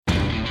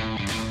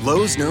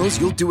Lowe's knows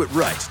you'll do it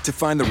right to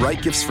find the right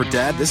gifts for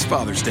Dad this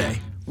Father's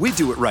Day. We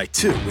do it right,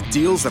 too, with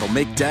deals that'll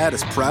make Dad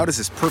as proud as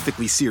his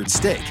perfectly seared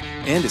steak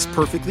and his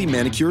perfectly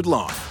manicured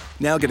lawn.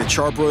 Now get a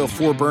Charbroil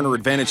 4-burner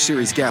Advantage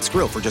Series gas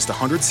grill for just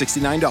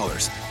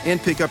 $169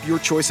 and pick up your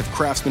choice of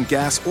Craftsman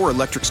gas or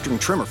electric string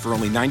trimmer for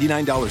only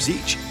 $99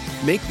 each.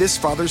 Make this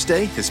Father's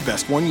Day his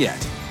best one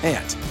yet.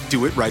 And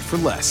do it right for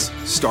less.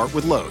 Start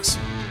with Lowe's.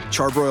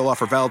 Charbroil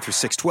offer valid through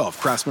 6/12.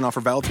 Craftsman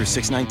offer valid through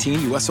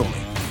 6/19, U.S. only.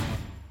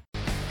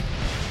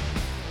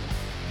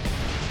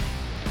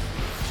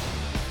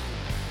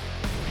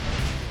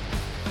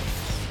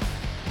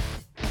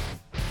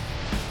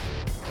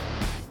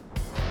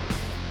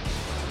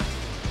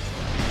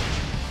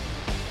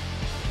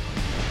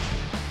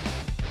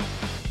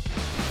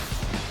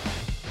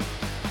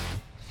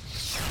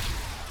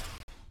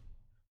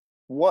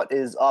 What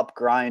is up,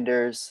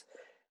 grinders?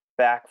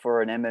 Back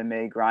for an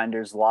MMA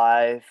Grinders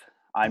Live.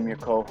 I'm your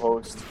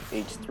co-host,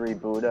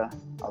 H3 Buddha,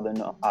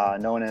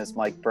 known as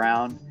Mike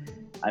Brown.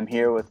 I'm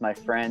here with my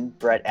friend,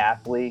 Brett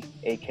Apley,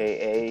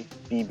 a.k.a.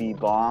 BB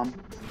Bomb.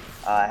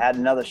 Had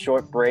another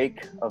short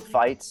break of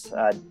fights.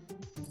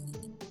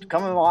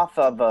 Coming off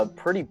of a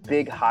pretty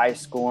big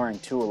high-scoring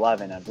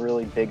 211, a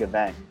really big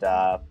event.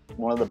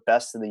 One of the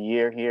best of the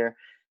year here.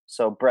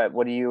 So, Brett,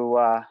 what do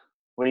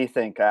you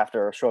think?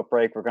 After a short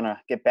break, we're going to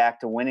get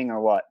back to winning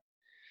or what?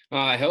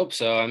 I hope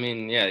so. I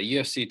mean, yeah,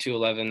 UFC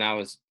 211, that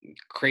was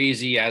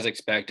crazy as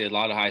expected. A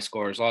lot of high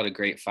scores, a lot of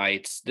great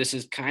fights. This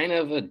is kind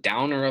of a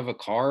downer of a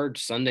card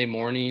Sunday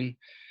morning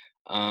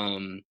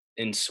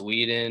in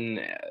Sweden.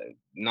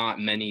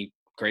 Not many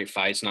great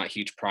fights, not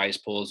huge prize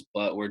pools,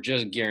 but we're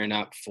just gearing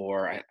up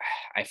for,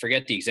 I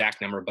forget the exact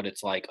number, but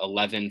it's like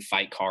 11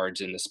 fight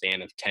cards in the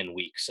span of 10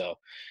 weeks. So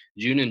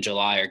June and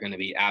July are going to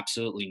be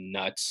absolutely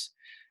nuts.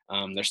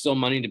 There's still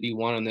money to be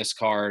won on this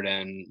card,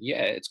 and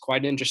yeah, it's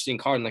quite an interesting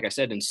card. And like I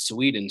said, in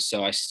Sweden,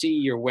 so I see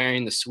you're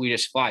wearing the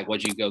Swedish flag.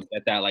 Would you go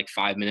get that like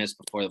 5 minutes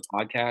before the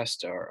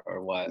podcast,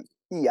 or what?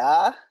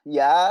 Yeah.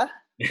 I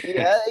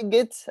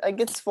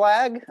get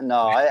flag.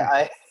 No,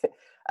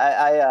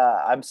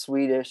 I'm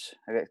Swedish.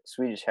 I got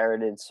Swedish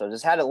heritage, so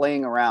just had it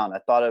laying around. I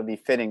thought it would be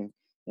fitting,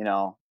 fit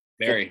the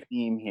Very.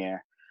 theme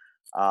here.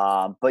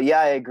 But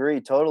yeah, I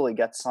agree totally.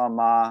 Got some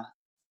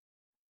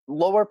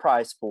lower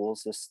price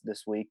pools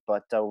this week,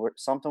 but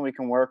something we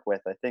can work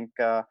with. I think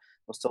we'll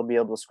still be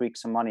able to squeak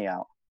some money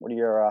out. What are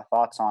your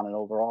thoughts on it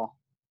overall?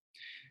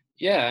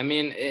 Yeah, I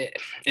mean,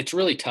 it's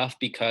really tough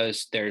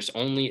because there's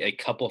only a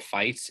couple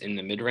fights in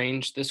the mid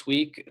range this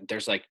week.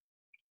 There's like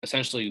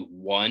essentially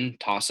one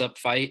toss up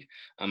fight,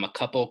 a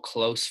couple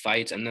close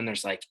fights, and then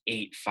there's like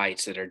 8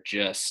 fights that are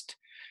just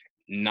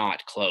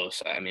not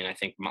close. I mean, I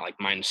think like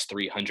minus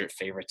 300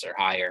 favorites or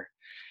higher.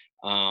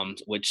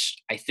 Which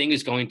I think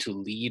is going to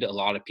lead a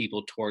lot of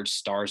people towards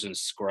stars and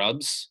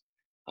scrubs,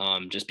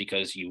 just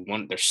because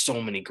there's so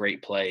many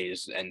great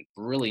plays and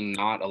really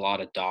not a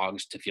lot of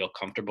dogs to feel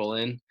comfortable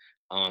in.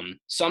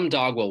 Some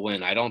dog will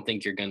win. I don't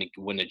think you're going to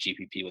win a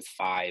GPP with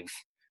 5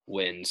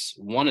 wins.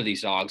 One of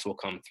these dogs will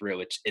come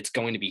through. It's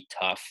going to be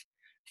tough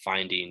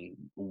finding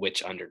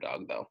which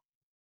underdog though.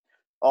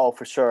 Oh,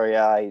 for sure.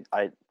 Yeah,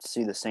 I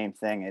see the same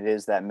thing. It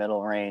is that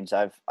middle range.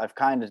 I've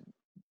kind of,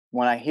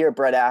 when I hear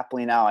Brett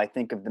Apley now, I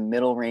think of the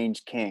middle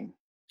range king.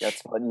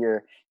 That's what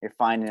you're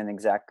finding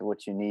exactly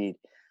what you need.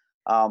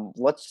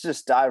 Let's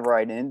just dive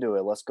right into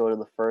it. Let's go to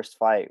the first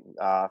fight.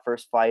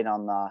 First fight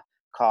on the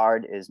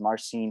card is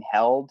Marcin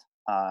Held,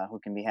 who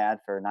can be had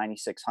for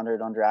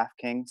 9,600 on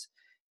DraftKings,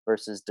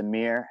 versus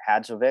Damir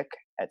Hadzovic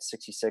at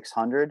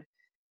 6,600.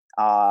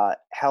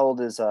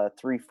 Held is a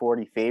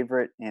 340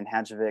 favorite, and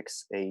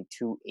Hadjovic's a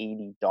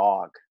 280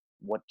 dog.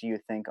 What do you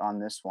think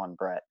on this one,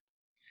 Brett?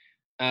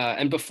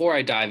 And before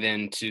I dive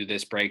into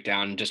this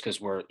breakdown, just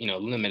because we're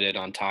limited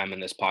on time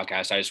in this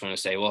podcast, I just want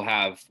to say we'll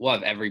have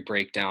every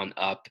breakdown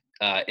up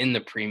in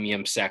the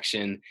premium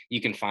section. You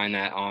can find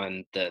that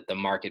on the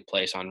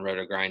marketplace on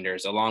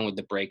RotoGrinders, along with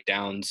the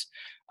breakdowns.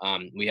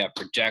 We have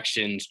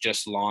projections,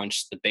 just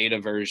launched the beta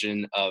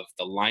version of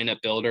the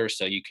lineup builder,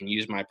 so you can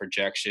use my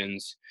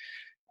projections.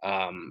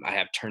 I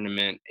have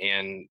tournament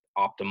and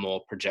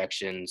optimal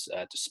projections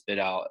to spit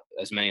out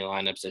as many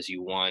lineups as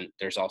you want.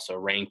 There's also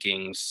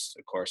rankings,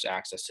 of course,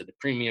 access to the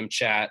premium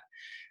chat.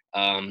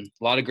 A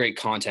lot of great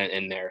content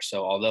in there.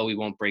 So although we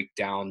won't break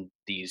down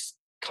these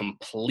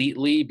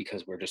completely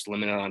because we're just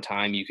limited on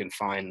time, you can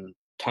find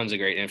tons of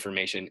great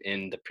information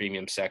in the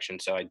premium section.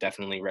 So I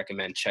definitely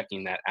recommend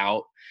checking that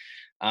out.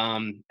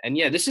 And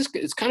yeah,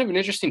 it's kind of an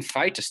interesting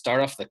fight to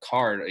start off the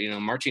card.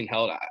 Marcin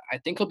Held, I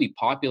think he'll be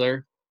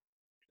popular.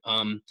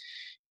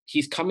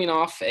 He's coming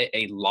off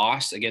a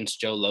loss against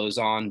Joe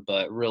Lozon,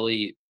 but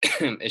really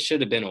it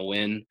should have been a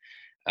win.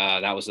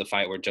 That was the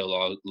fight where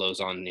Joe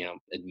Lozon,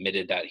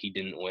 admitted that he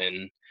didn't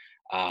win.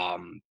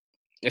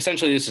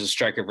 Essentially, this is a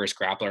striker versus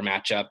grappler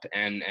matchup,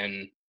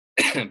 and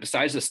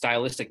besides the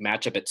stylistic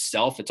matchup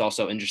itself, it's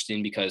also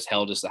interesting because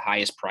Held is the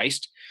highest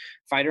priced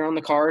fighter on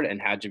the card, and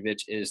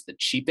Hadzovic is the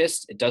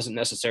cheapest. It doesn't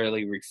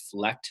necessarily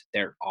reflect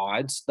their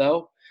odds,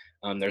 though.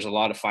 There's a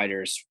lot of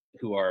fighters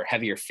who are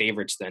heavier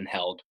favorites than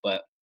Held,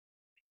 but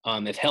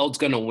If Held's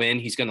going to win,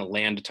 he's going to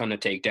land a ton of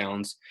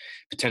takedowns,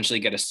 potentially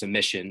get a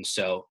submission.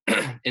 So,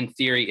 in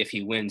theory, if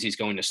he wins, he's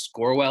going to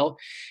score well.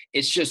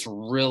 It's just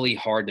really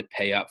hard to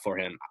pay up for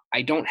him.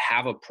 I don't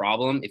have a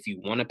problem if you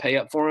want to pay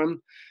up for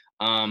him,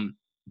 um,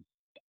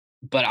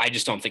 but I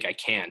just don't think I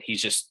can.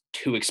 He's just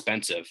too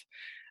expensive.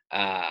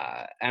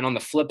 And on the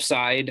flip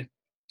side,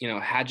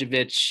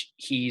 Hadjovic,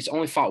 he's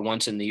only fought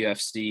once in the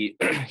UFC.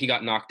 He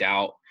got knocked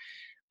out.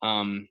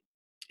 Um,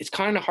 it's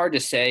kind of hard to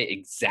say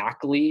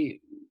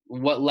exactly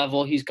what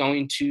level he's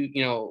going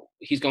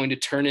to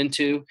turn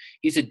into.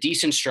 He's a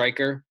decent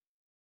striker.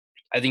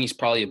 I think he's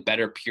probably a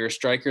better pure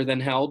striker than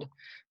Held,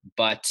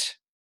 but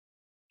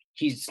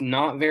he's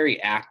not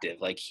very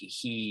active. Like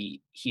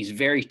he's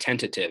very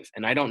tentative,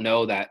 and I don't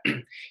know that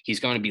he's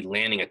going to be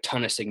landing a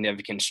ton of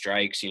significant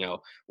strikes.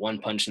 One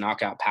punch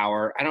knockout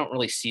power. I don't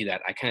really see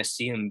that. I kind of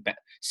see him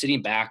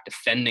sitting back,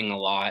 defending a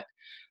lot,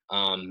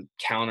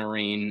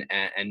 countering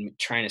and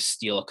trying to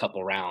steal a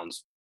couple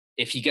rounds.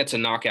 If he gets a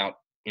knockout,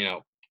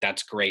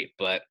 that's great,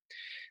 but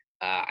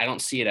I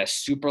don't see it as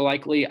super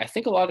likely. I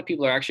think a lot of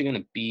people are actually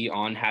going to be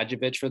on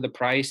Hadjovic for the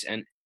price,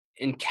 and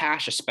in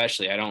cash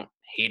especially. I don't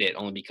hate it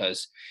only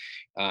because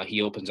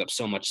he opens up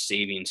so much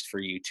savings for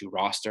you to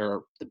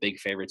roster the big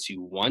favorites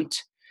you want.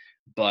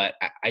 But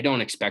I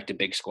don't expect a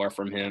big score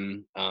from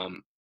him.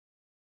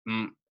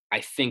 I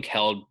think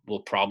Held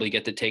will probably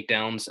get the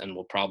takedowns and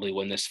will probably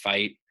win this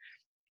fight.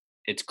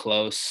 It's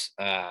close.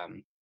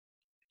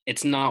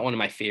 It's not one of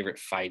my favorite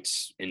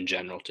fights in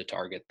general to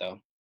target, though.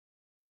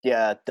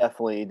 Yeah,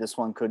 definitely. This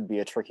one could be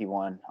a tricky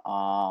one.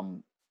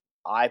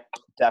 I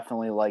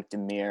definitely like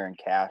Demir and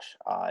Cash.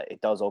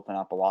 It does open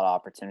up a lot of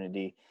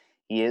opportunity.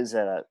 He is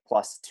at a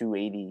plus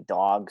 280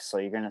 dog, so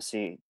you're going to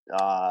see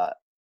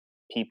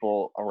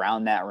people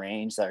around that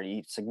range that are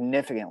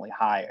significantly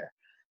higher.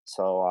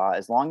 So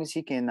as long as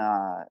he can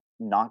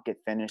not get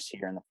finished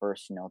here in the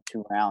first,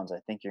 2 rounds, I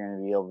think you're going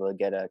to be able to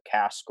get a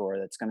cash score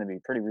that's going to be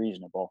pretty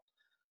reasonable.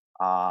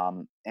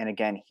 And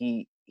again,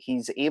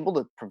 he's able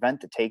to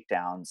prevent the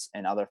takedowns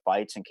in other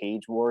fights and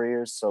Cage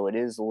Warriors, so it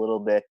is a little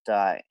bit.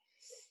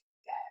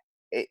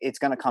 It's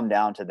going to come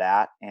down to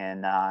that,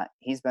 and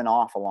he's been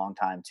off a long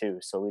time too,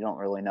 so we don't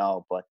really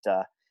know, but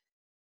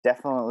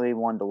definitely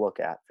one to look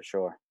at for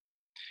sure.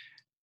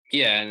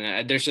 Yeah,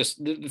 and there's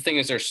just the thing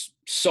is there's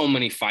so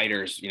many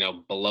fighters,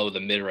 below the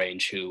mid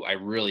range who I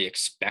really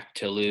expect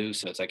to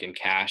lose. So it's like in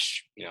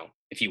cash,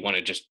 if you want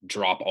to just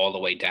drop all the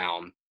way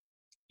down,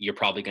 you're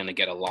probably going to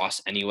get a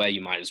loss anyway.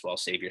 You might as well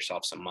save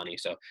yourself some money.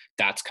 So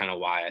that's kind of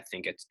why I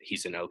think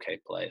he's an okay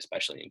play,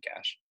 especially in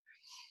cash.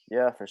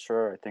 Yeah, for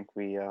sure. I think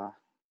we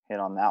hit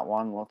on that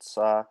one. Let's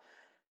go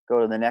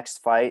to the next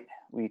fight.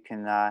 We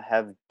can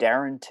have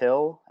Darren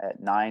Till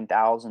at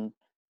 9,000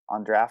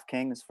 on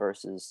DraftKings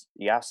versus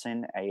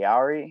Yasin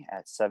Ayari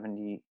at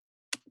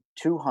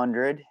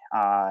 7,200.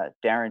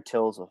 Darren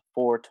Till's a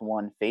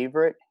 4-1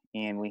 favorite,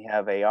 and we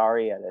have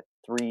Ayari at a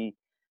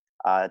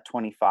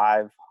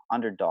 325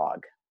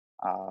 underdog.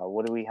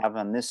 What do we have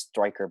on this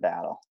striker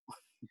battle?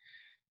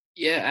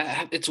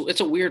 Yeah, it's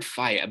a weird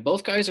fight.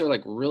 Both guys are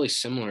like really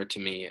similar to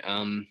me.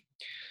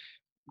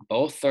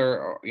 Both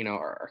are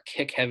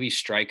kick heavy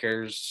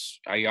strikers.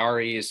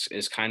 Ayari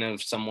is kind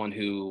of someone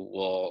who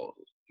will,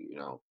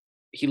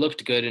 he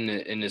looked good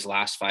in his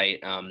last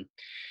fight.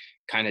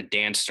 Kind of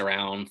danced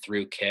around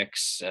through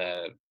kicks.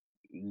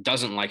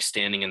 Doesn't like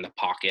standing in the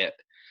pocket.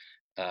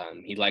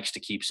 He likes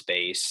to keep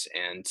space,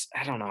 and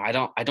I don't know.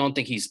 I don't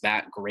think he's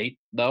that great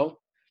though.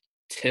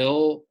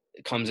 Till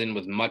comes in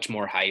with much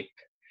more hype.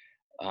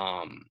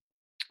 Um,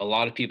 a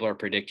lot of people are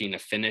predicting a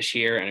finish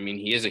here, and I mean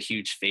he is a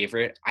huge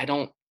favorite. I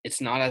don't.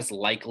 It's not as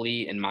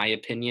likely, in my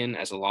opinion,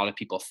 as a lot of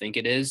people think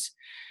it is.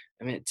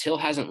 I mean, Till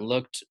hasn't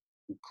looked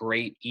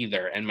great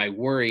either, and my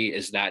worry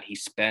is that he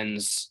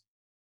spends.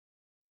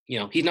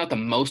 He's not the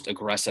most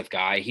aggressive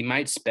guy. He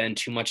might spend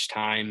too much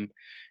time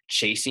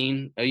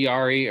chasing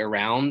Ayari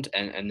around,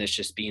 and this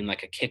just being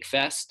like a kick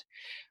fest.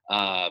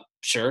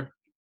 Sure,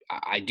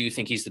 I do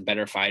think he's the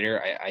better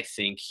fighter. I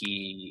think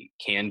he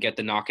can get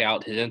the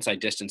knockout. His inside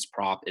distance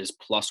prop is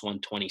plus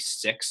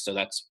 126, so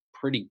that's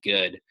pretty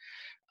good.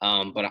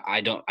 But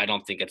I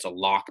don't think it's a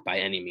lock by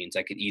any means.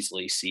 I could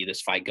easily see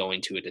this fight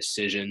going to a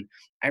decision.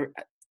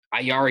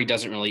 Ayari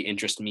doesn't really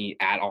interest me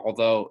at all,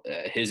 though.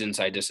 His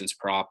inside distance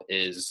prop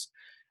is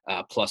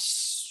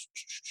plus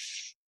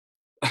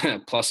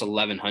plus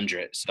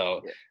 1100.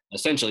 So Yeah.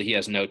 essentially, he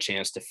has no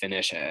chance to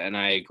finish, and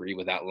I agree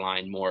with that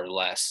line more or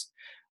less.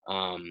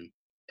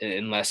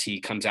 Unless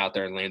he comes out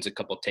there and lands a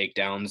couple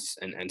takedowns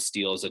and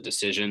steals a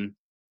decision,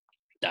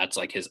 that's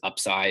like his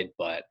upside.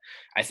 But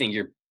I think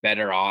you're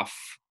better off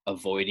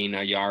avoiding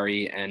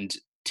Ayari and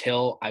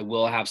Till. I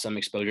will have some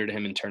exposure to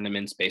him in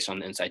tournaments based on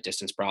the inside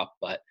distance prop,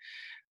 but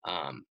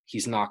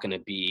he's not going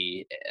to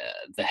be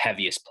the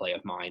heaviest play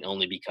of mine,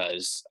 only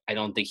because I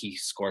don't think he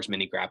scores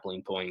many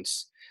grappling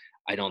points.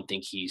 I don't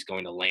think he's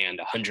going to land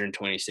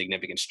 120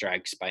 significant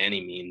strikes by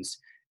any means,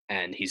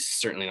 and he's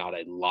certainly not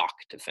a lock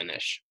to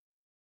finish.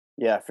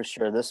 Yeah, for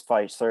sure. This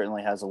fight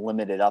certainly has a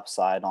limited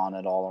upside on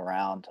it all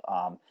around.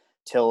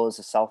 Till is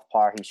a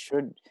southpaw. He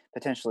should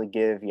potentially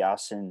give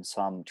Yasin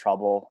some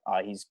trouble.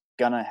 He's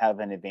gonna have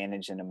an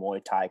advantage in a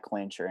Muay Thai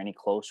clinch or any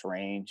close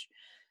range.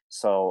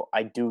 So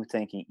I do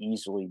think he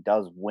easily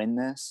does win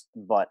this.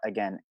 But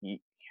again,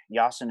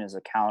 Yasin is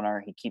a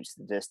counter. He keeps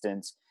the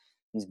distance.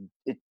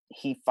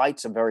 He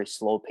fights a very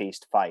slow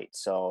paced fight.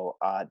 So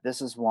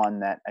this is one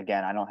that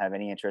again I don't have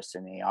any interest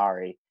in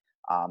Ari.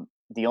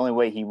 The only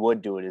way he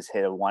would do it is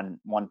hit a one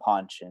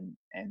punch,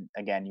 and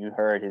again, you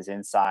heard his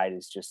inside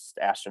is just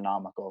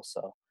astronomical.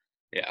 So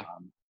Yeah.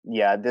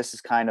 yeah, this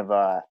is kind of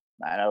a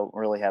I don't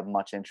really have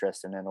much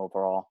interest in it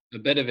overall. A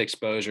bit of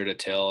exposure to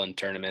Till in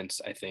tournaments,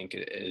 I think,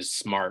 is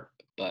smart,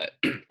 but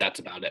that's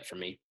about it for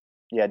me.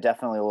 Yeah,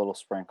 definitely a little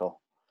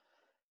sprinkle.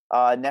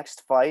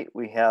 Next fight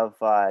we have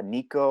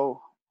Nico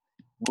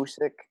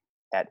Music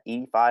at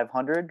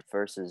 8,500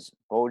 versus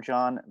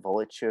Bojan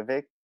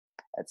Velicevic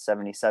at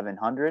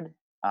 7,700.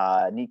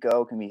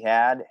 Nico can be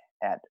had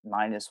at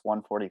minus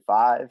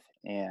 145,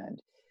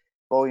 and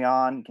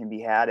Bojan can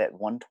be had at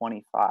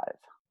 125.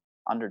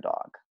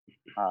 Underdog.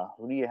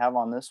 Who do you have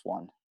on this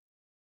one?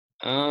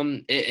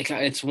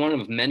 It's one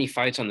of many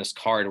fights on this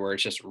card where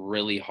it's just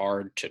really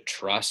hard to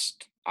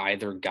trust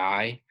either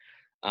guy.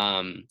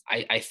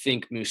 I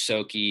think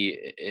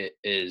Musoki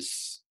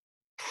is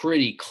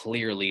pretty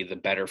clearly the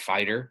better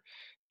fighter,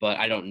 but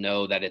I don't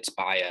know that it's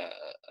by a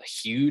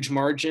huge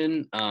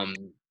margin.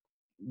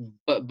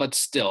 But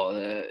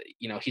still,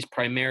 he's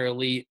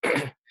primarily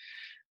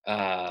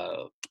uh,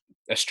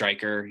 a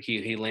striker.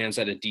 He lands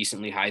at a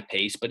decently high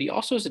pace, but he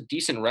also has a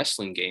decent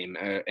wrestling game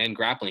and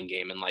grappling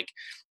game. And like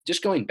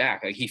just going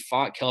back, like he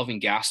fought Kelvin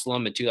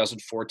Gastelum in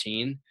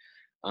 2014.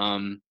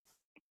 Um,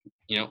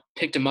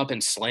 picked him up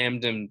and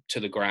slammed him to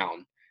the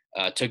ground.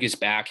 Took his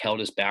back, held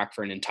his back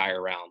for an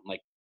entire round.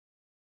 Like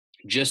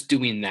just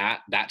doing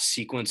that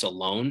sequence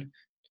alone,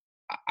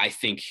 I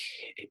think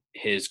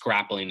his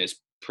grappling is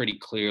pretty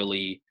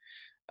clearly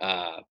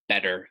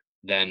better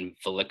than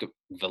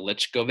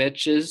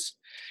Velichkovic's.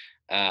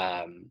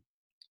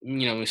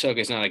 Musoka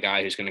is not a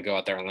guy who's going to go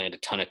out there and land a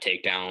ton of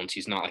takedowns.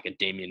 He's not like a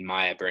Damian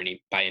Maia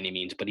by any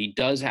means, but he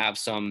does have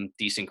some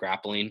decent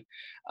grappling.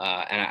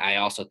 And I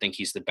also think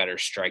he's the better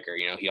striker.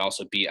 He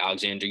also beat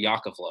Alexander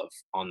Yakovlev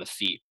on the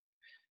feet.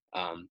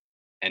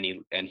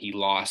 And he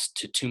lost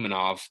to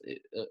Tumanov,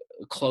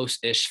 a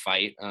close-ish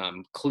fight,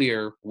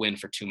 clear win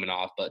for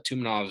Tumanov, but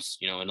Tumanov's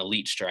an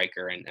elite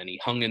striker, and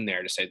he hung in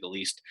there to say the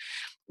least.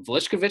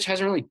 Velichkovic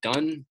hasn't really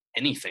done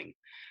anything.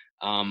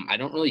 I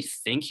don't really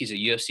think he's a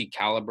UFC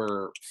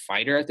caliber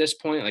fighter at this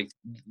point. Like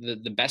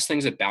the best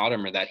things about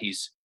him are that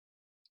he's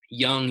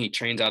young, he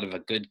trains out of a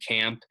good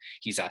camp,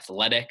 he's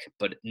athletic,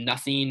 but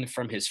nothing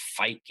from his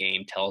fight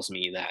game tells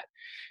me that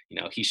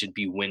he should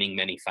be winning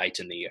many fights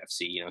in the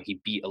UFC.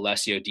 He beat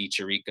Alessio Di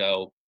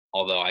Chirico,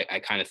 although I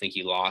kind of think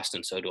he lost,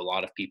 and so do a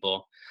lot of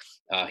people.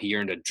 He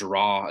earned a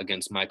draw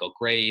against Michael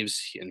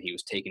Graves, and he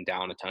was taken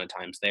down a ton of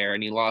times there,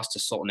 and he lost to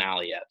Sultan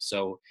Aliyev.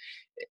 So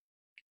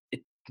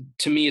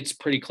to me, it's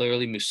pretty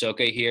clearly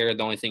Musoke here.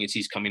 The only thing is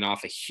he's coming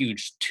off a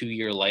huge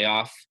 2-year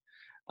layoff.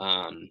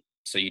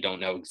 So you don't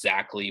know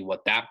exactly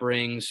what that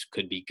brings.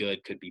 Could be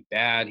good, could be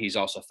bad. He's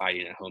also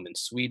fighting at home in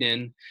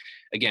Sweden.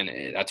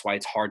 Again, that's why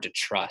it's hard to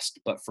trust.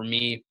 But for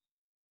me,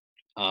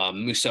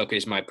 Musoke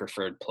is my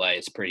preferred play.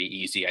 It's pretty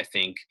easy. I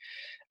think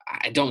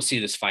I don't see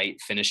this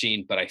fight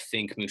finishing, but I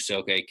think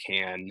Musoke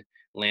can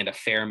land a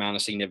fair amount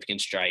of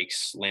significant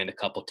strikes, land a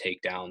couple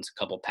takedowns, a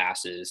couple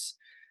passes.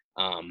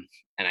 And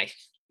I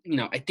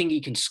think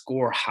he can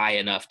score high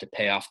enough to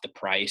pay off the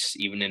price,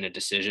 even in a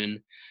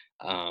decision.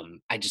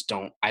 I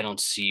don't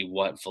see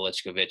what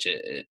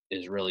Velichkovic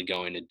is really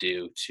going to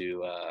do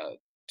to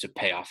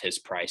pay off his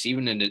price,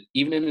 even in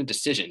a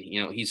decision.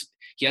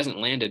 He hasn't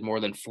landed more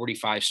than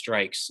 45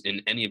 strikes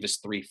in any of his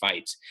 3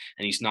 fights,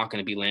 and he's not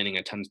going to be landing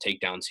a ton of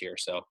takedowns here.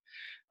 So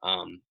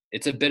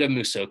it's a bit of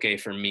Musoke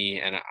for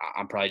me, and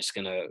I'm probably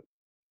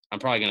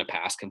gonna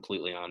pass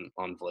completely on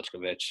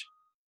Velichkovic.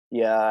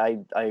 Yeah,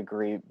 I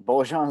agree.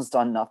 Bojan's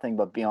done nothing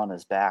but be on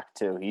his back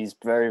too. He's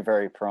very,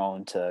 very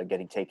prone to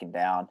getting taken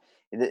down.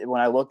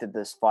 When I looked at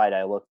this fight,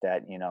 I looked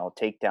at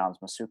takedowns.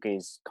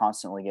 Masuke's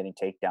constantly getting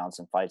takedowns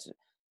in fights. It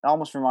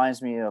almost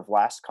reminds me of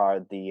last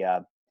card,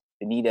 the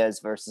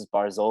Benitez versus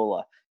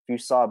Barzola. If you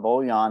saw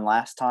Bojan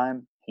last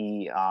time,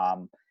 he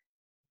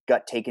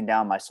got taken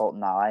down by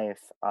Sultan Aliyev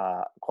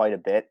quite a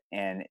bit,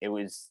 and it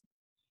was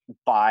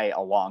by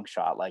a long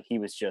shot. Like he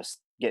was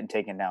just getting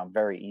taken down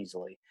very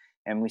easily.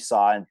 And we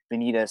saw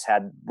Benitez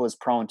was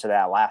prone to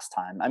that last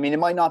time. I mean, it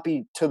might not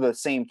be to the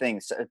same thing,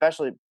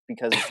 especially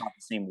because it's not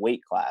the same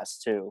weight class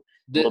too.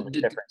 A little bit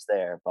difference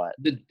there, but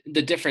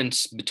the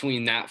difference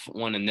between that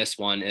one and this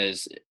one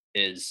is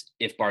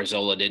if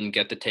Barzola didn't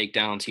get the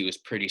takedowns, he was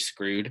pretty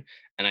screwed.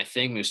 And I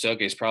think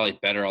Musoke is probably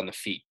better on the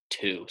feet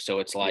too. So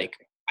it's like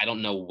I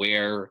don't know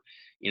where,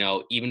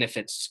 even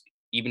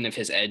if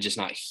his edge is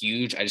not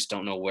huge, I just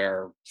don't know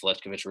where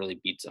Velichkovic really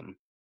beats him.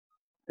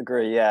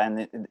 Agree, yeah,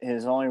 and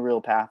his only real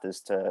path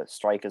is to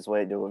strike his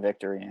way to a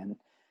victory, and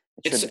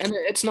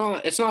it's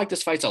not like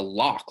this fight's a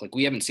lock. Like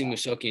we haven't seen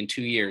Musoke in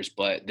 2 years,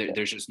 but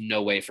there's just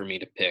no way for me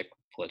to pick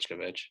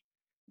Velichkovic.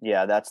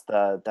 Yeah, that's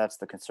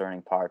the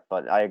concerning part,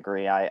 but I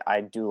agree.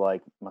 I do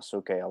like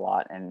Masuke a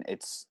lot, and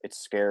it's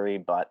scary,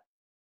 but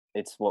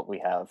it's what we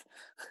have.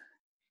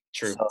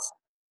 True.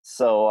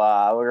 So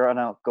we're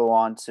gonna go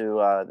on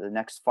to the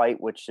next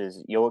fight, which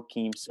is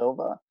Joaquim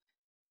Silva,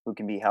 who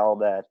can be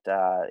held at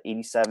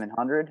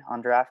 8,700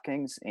 on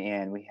DraftKings,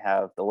 and we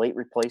have the late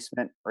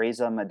replacement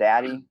Reza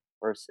Madadi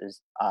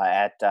versus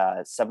at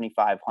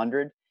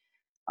 7,500.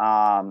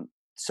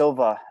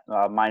 Silva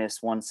minus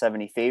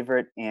 170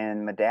 favorite,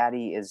 and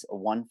Madadi is a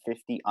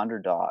 150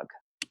 underdog.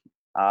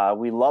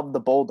 We love the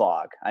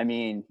Bulldog. I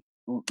mean,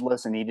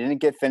 listen, he didn't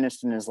get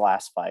finished in his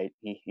last fight.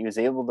 He was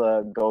able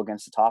to go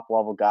against a top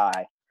level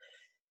guy.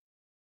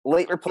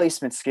 Late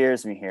replacement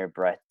scares me here,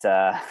 Brett.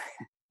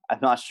 I'm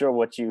not sure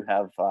what you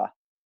have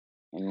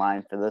in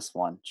mind for this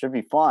one. Should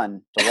be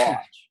fun to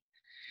watch.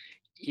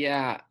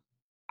 Yeah,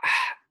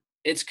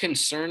 it's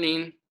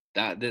concerning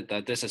that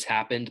this has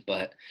happened,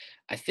 but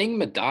I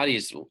think Madadi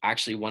is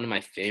actually one of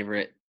my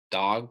favorite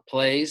dog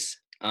plays.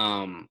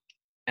 And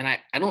I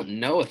don't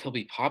know if he'll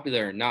be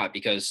popular or not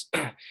because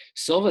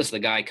Silva's the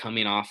guy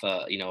coming off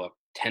a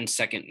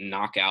 10-second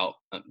knockout,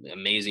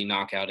 amazing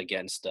knockout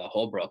against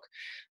Holbrook,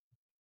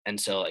 and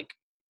so like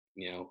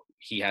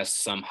he has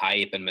some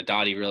hype, and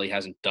Madadi really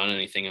hasn't done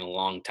anything in a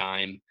long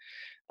time.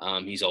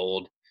 He's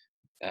old.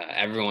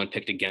 Everyone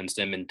picked against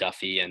him and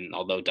Duffy, and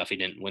although Duffy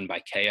didn't win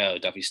by KO,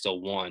 Duffy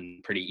still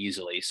won pretty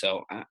easily.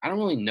 So I don't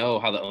really know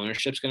how the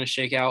ownership's going to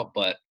shake out,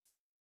 but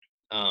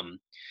um,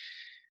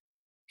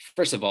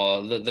 first of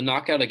all, the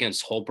knockout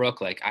against Holbrook,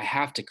 like I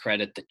have to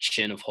credit the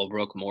chin of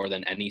Holbrook more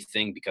than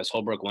anything because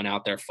Holbrook went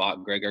out there,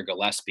 fought Gregor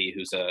Gillespie,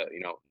 who's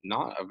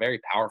not a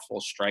very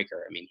powerful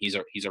striker. I mean, he's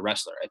a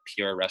wrestler, a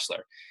pure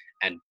wrestler,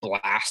 and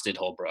blasted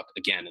Holbrook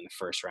again in the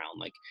first round.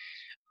 Like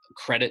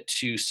credit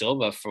to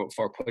Silva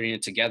for putting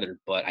it together,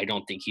 but I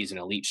don't think he's an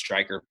elite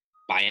striker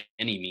by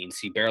any means.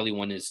 He barely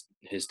won his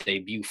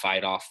debut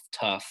fight off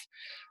tough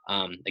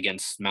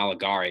against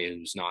Malagari,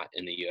 who's not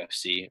in the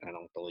UFC, I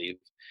don't believe.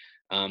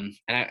 And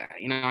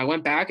I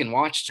went back and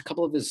watched a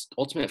couple of his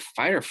Ultimate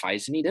Fighter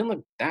fights, and he didn't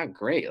look that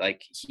great.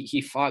 Like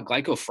he fought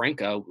Glyco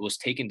Franco, was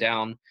taken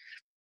down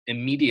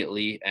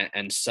immediately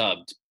and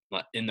subbed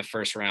in the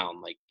first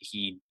round. Like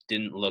he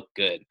didn't look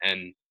good,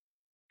 and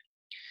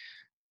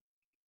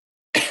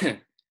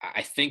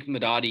I think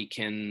Madadi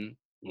can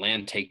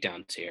land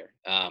takedowns here.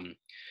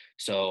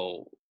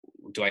 So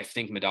do I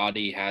think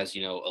Madadi has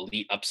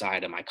elite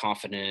upside? Am I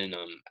confident?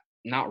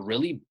 Not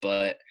really,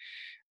 but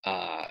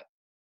uh,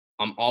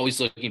 I'm always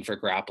looking for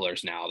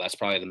grapplers now. That's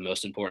probably the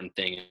most important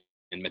thing.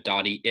 And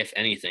Madadi, if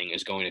anything,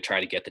 is going to try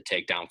to get the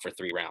takedown for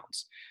 3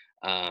 rounds.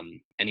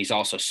 And he's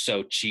also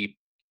so cheap.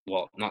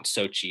 Well, not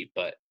so cheap,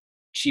 but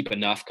cheap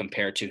enough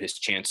compared to his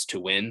chance to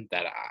win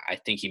that I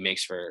think he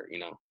makes for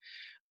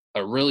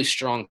a really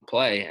strong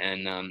play.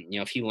 And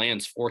if he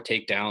lands 4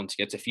 takedowns,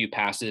 gets a few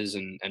passes,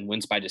 and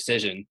wins by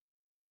decision,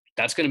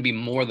 that's going to be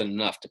more than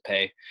enough to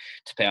pay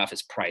off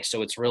his price.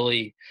 So it's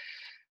really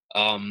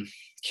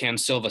can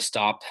Silva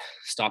stop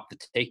the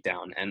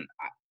takedown? And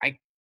I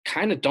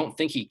kind of don't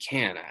think he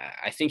can.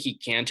 I think he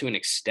can to an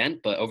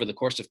extent, but over the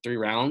course of 3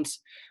 rounds,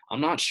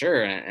 I'm not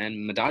sure.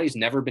 And Madadi's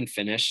never been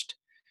finished,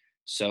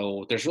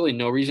 so there's really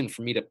no reason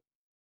for me to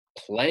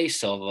play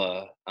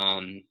Silva.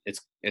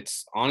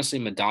 It's honestly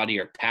Madadi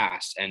or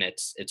pass, and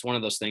it's one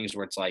of those things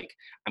where it's like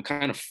I'm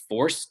kind of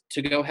forced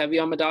to go heavy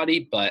on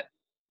Madadi, but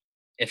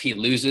if he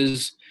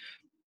loses,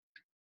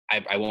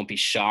 I won't be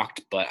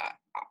shocked, but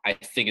I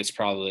think it's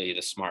probably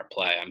the smart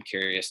play. I'm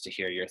curious to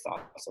hear your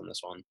thoughts on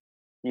this one.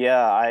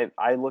 Yeah,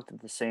 I looked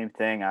at the same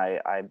thing.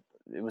 I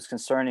it was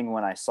concerning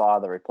when I saw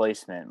the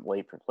replacement,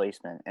 late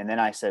replacement, and then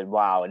I said,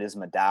 "Wow, it is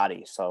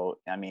Madadi." So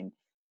I mean,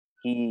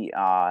 he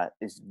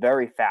is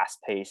very fast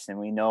paced, and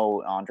we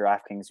know on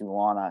DraftKings we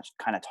want to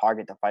kind of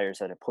target the fighters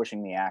that are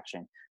pushing the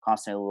action,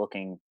 constantly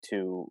looking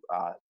to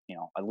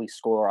at least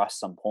score us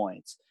some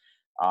points.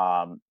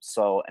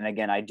 So, and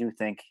again, I do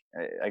think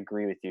I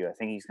agree with you. I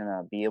think he's going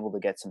to be able to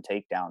get some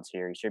takedowns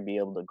here. He should be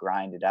able to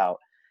grind it out.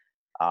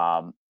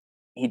 Um,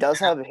 he does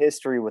have a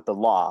history with the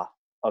law,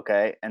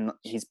 okay, and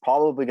he's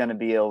probably going to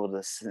be able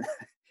to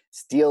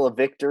steal a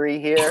victory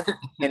here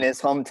in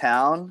his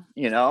hometown.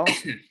 Yeah,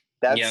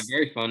 That's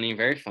very funny,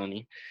 very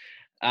funny.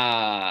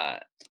 Uh,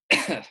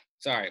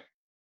 sorry,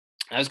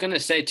 I was gonna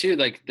say too,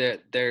 like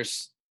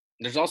there's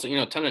also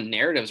a ton of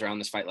narratives around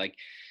this fight. Like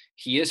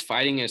he is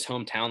fighting in his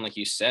hometown, like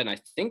you said, and I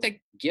think that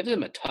gives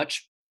him a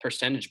touch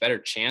percentage better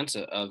chance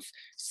of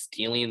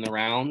stealing the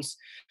rounds.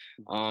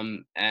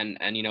 And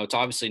it's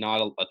obviously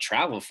not a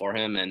travel for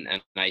him, and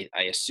I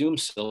assume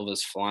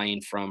Silva's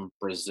flying from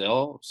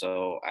Brazil,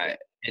 so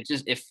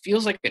it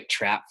feels like a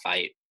trap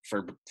fight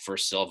for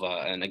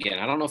Silva. And again,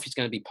 I don't know if he's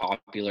going to be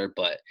popular,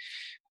 but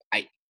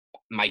I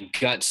my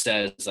gut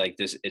says like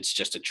this, it's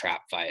just a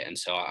trap fight, and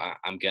so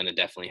I'm going to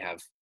definitely have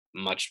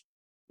much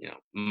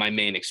my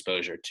main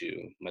exposure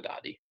to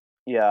Madadi.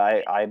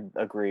 yeah, I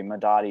agree.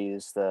 Madadi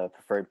is the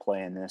preferred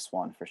play in this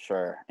one for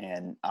sure,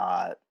 and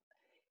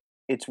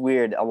it's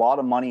weird. A lot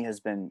of money has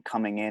been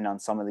coming in on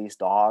some of these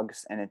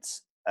dogs, and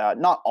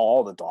not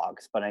all the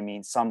dogs, but I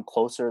mean some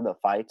closer to the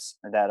fights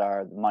that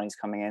are the money's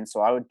coming in.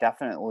 So I would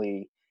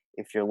definitely,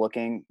 if you're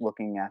looking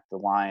at the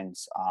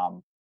lines,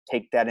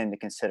 take that into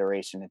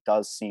consideration. It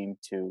does seem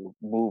to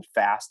move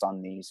fast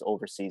on these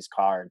overseas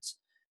cards,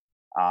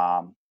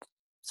 um,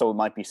 so it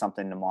might be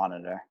something to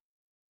monitor.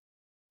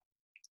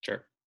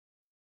 Sure.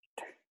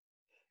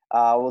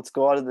 Let's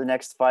go on to the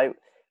next fight.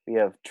 We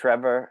have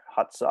Trevor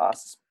Hot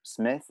Sauce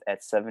Smith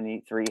at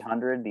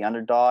 7,300, the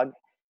underdog,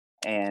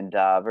 and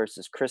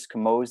versus Chris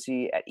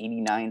Camozzi at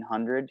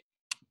 8,900.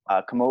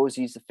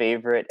 Camozzi's the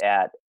favorite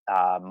at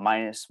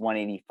minus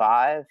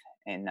 185,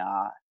 and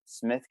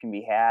Smith can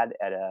be had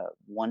at a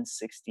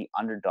 160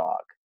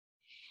 underdog.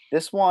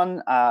 This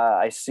one,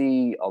 I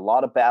see a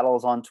lot of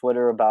battles on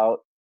Twitter about.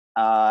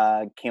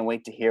 Can't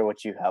wait to hear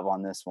what you have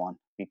on this one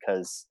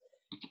because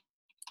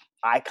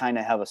I kind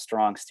of have a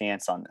strong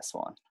stance on this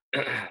one.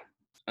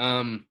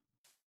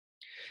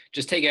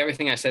 Just take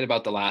everything I said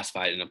about the last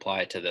fight and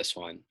apply it to this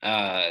one.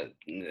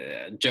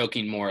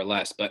 Joking more or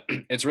less, but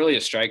it's really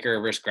a striker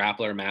versus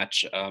grappler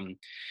match.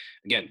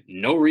 Again,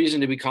 no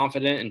reason to be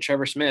confident in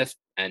Trevor Smith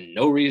and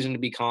no reason to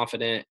be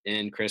confident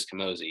in Chris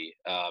Camozzi.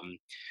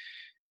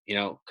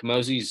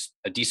 Camozzi's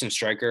a decent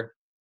striker.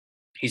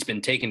 He's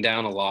been taken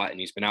down a lot and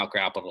he's been out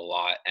grappled a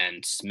lot.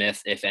 And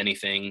Smith, if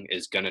anything,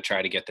 is going to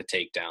try to get the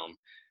takedown.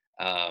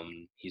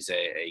 He's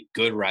a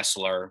good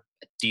wrestler,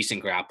 a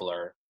decent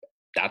grappler.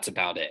 That's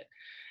about it.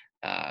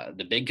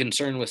 The big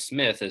concern with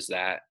Smith is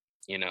that,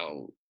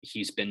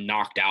 he's been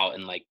knocked out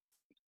in like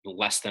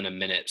less than a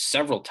minute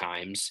several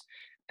times.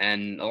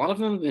 And a lot of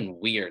them have been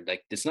weird.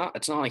 Like it's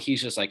not like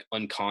he's just like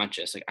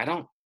unconscious. Like I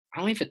don't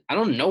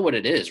know what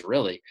it is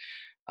really.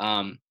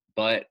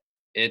 But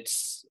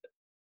it's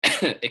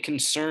a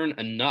concern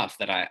enough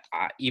that I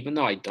even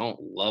though I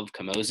don't love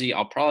Camozzi,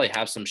 I'll probably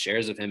have some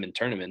shares of him in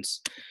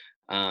tournaments.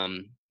 Let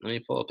me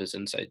pull up his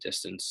inside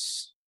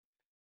distance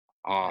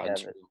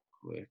odds real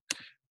quick.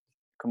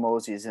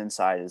 Camozzi's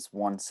inside is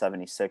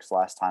 176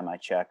 last time I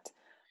checked.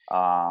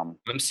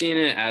 I'm seeing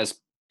it as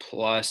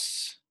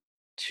plus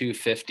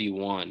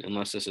 251,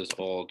 unless this is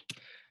old.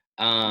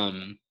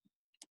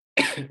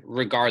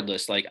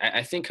 Regardless, like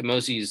I think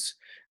Camozzi's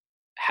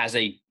has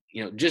a,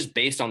 just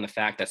based on the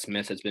fact that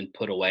Smith has been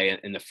put away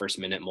in the first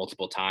minute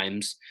multiple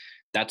times,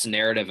 that's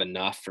narrative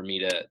enough for me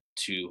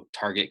to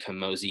target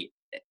Camozzi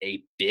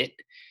a bit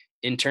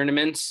in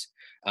tournaments.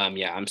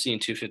 I'm seeing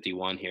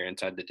 251 here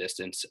inside the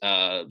distance.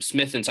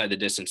 Smith inside the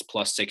distance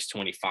plus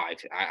 625.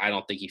 I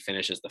don't think he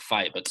finishes the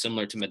fight, but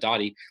similar to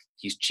Madadi,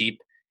 he's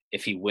cheap.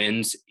 If he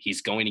wins,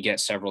 he's going to get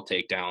several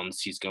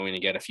takedowns. He's going to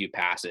get a few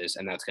passes,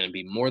 and that's going to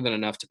be more than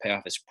enough to pay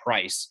off his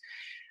price.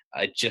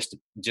 Just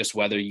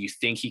whether you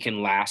think he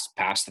can last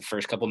past the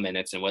first couple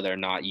minutes and whether or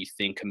not you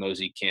think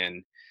Camozzi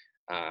can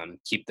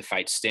keep the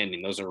fight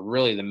standing. Those are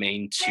really the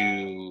main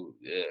two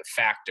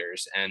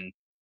factors. And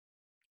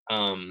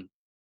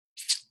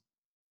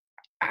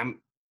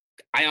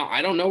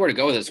I don't know where to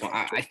go with this one.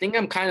 I think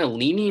I'm kind of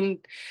leaning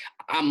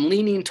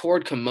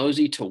toward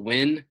Camozzi to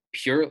win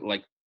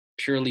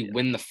purely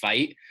win the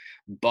fight,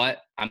 but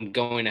I'm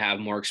going to have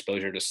more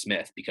exposure to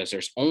Smith because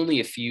there's only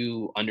a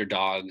few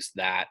underdogs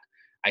that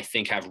I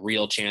think have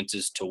real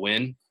chances to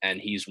win,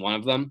 and he's one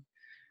of them.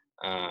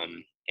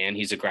 And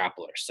he's a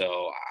grappler.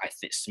 So I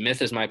think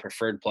Smith is my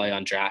preferred play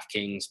on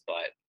DraftKings,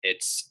 but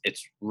it's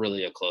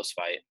really a close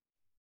fight.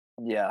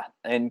 Yeah,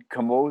 and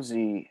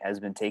Camozzi has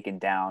been taken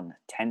down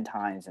 10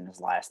 times in his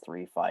last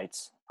 3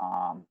 fights.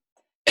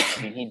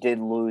 He did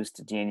lose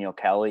to Daniel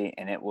Kelly,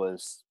 and it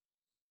was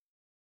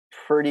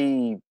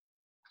pretty.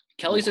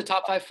 Kelly's a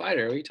top 5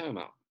 fighter. What are you talking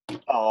about?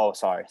 Oh,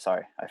 sorry,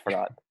 I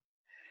forgot.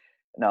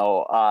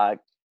 No,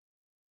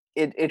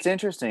 it's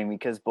interesting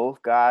because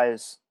both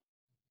guys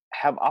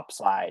have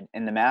upside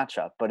in the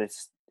matchup, but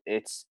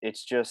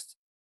it's just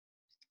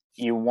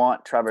you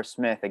want Trevor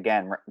Smith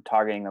again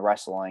targeting the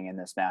wrestling in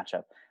this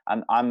matchup.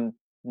 I'm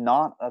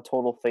not a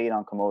total fade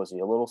on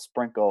Camozzi. A little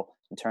sprinkle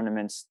in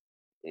tournaments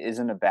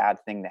isn't a bad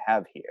thing to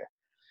have here.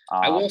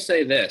 I will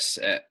say this.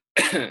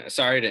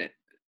 Sorry to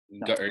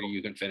go, or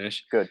you can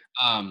finish. Good.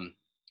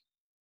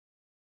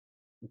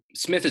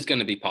 Smith is going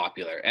to be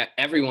popular.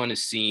 Everyone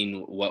is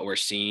seeing what we're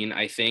seeing,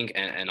 I think.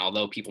 And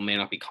although people may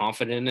not be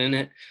confident in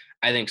it,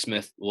 I think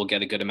Smith will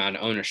get a good amount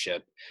of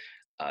ownership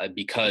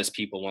because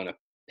people want to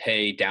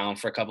pay down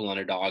for a couple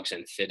underdogs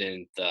and fit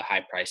in the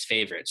high price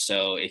favorites.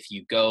 So if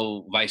you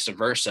go vice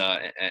versa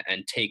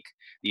and take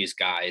these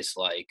guys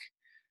like,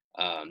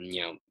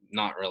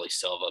 not really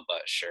Silva,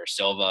 but sure,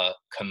 Silva,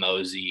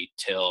 Camozzi,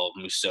 Till,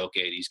 Musoke,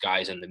 these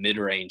guys in the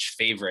mid-range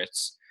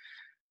favorites,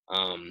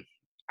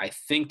 I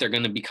think they're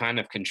going to be kind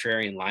of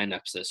contrarian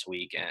lineups this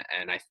week.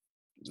 And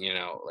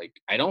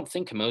I don't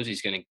think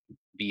Camozzi's going to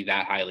be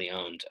that highly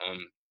owned.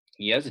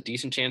 He has a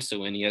decent chance to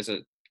win. He has a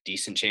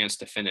decent chance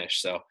to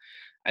finish. So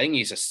I think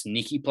he's a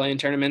sneaky play in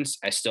tournaments.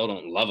 I still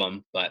don't love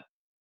him, but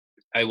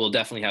I will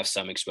definitely have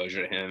some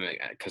exposure to him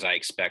because I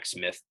expect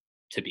Smith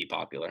to be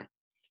popular.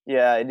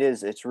 Yeah, it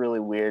is. It's really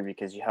weird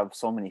because you have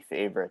so many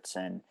favorites,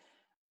 and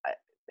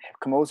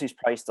Camozzi's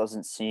price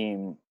doesn't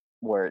seem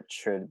where it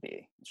should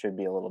be. It should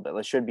be a little bit.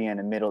 It should be in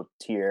a middle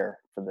tier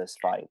for this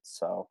fight.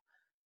 So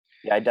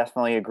yeah, I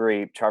definitely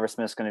agree. Trevor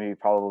Smith's going to be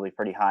probably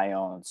pretty high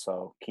owned,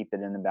 so keep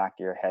it in the back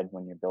of your head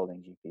when you're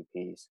building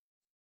GPPs.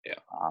 Yeah.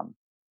 Um,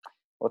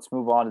 let's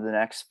move on to the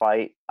next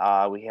fight.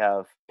 We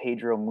have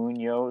Pedro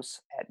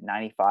Munoz at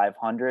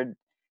 9,500,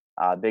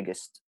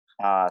 biggest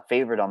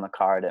favorite on the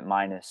card at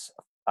minus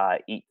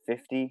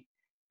 850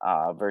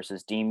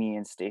 versus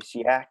Damian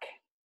Stasiak.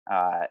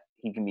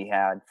 He can be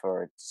had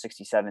for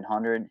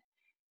 6,700,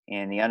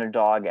 and the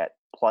underdog at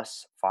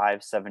plus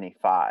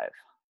 575.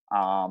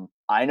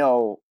 I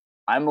know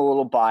I'm a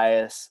little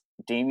biased.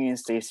 Damian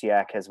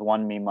Stasiak has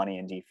won me money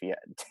in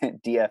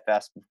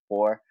DFS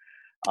before,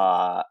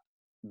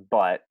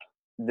 but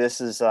this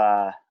is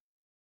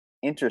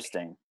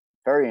interesting,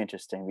 very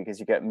interesting, because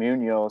you got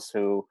Munoz,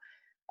 who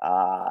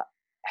uh,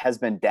 has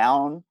been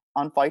down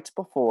on fights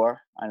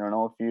before. I don't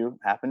know if you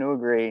happen to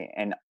agree,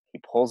 and he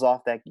pulls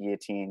off that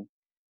guillotine.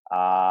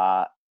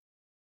 Uh,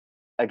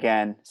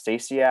 Again,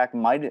 Stasiak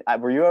might.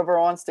 Were you ever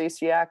on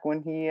Stasiak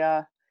when he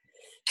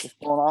was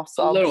pulling off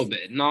A little subs?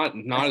 bit, not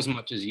as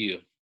much as you.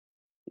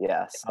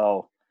 Yeah,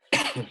 so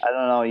I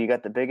don't know. You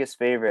got the biggest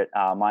favorite,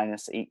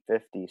 minus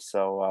 850.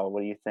 So what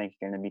do you think?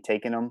 You're going to be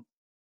taking him?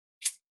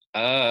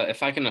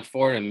 If I can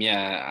afford him,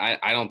 yeah.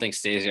 I don't think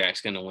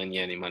Stasiak's going to win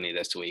you any money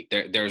this week.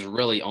 There's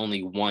really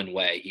only one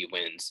way he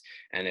wins,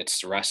 and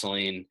it's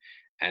wrestling,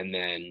 and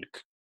then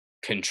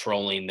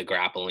controlling the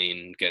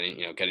grappling,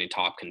 getting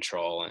top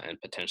control,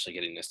 and potentially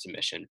getting a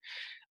submission.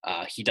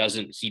 He does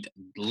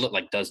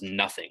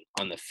nothing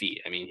on the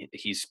feet. I mean,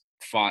 he's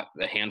fought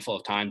a handful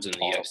of times in the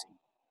UFC.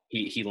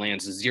 He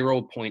lands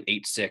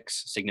 0.86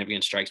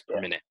 significant strikes per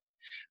Yeah. minute.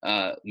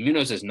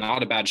 Munoz is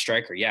not a bad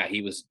striker. Yeah,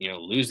 he was,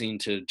 losing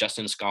to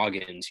Justin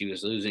Scoggins. He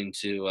was losing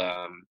to,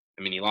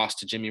 he lost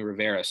to Jimmy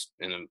Rivera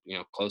in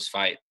a, close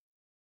fight.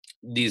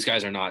 These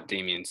guys are not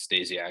Damian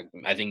Stasiak.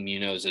 I think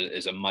Munoz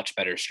is a much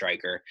better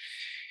striker.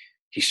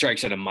 He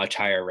strikes at a much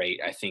higher rate.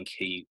 I think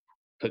he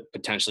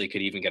potentially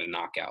could even get a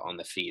knockout on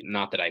the feet.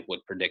 Not that I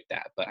would predict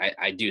that, but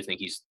I do think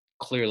he's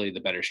clearly the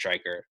better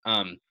striker.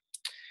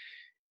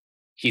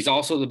 He's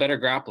also the better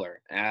grappler.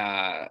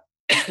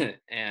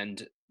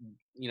 And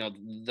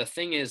the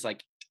thing is,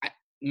 like,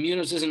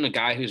 Munoz isn't a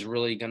guy who's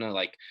really gonna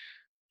like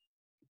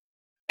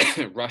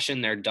rush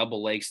in there,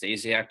 double leg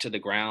Stasiak to the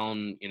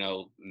ground,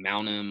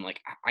 mount him. Like,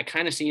 I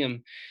kind of see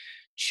him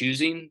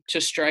choosing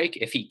to strike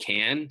if he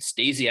can.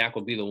 Stasiak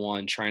will be the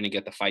one trying to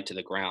get the fight to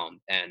the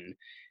ground, and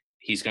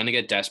he's gonna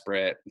get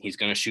desperate. He's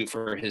gonna shoot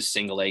for his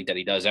single leg that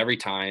he does every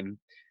time,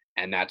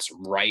 and that's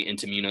right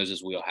into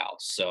Munoz's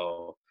wheelhouse.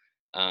 So,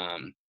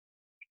 um,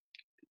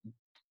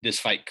 this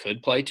fight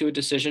could play to a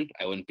decision.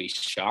 I wouldn't be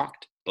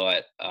shocked,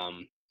 but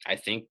I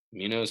think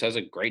Munoz has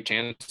a great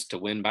chance to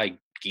win by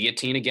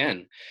guillotine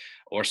again,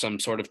 or some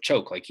sort of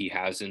choke like he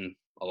has in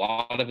a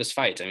lot of his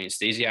fights. I mean,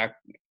 Stasiak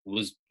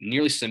was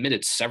nearly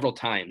submitted several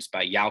times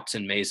by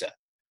Yeltsin Meza,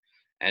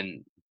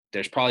 and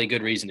there's probably a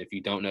good reason if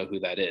you don't know who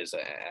that is.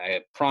 I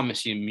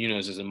promise you,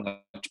 Munoz is a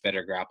much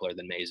better grappler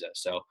than Meza.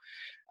 So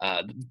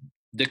uh,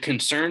 the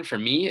concern for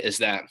me is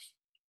that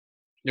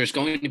there's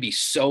going to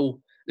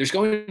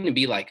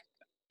be like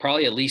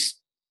probably at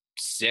least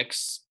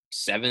 6,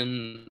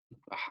 7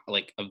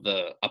 like of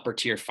the upper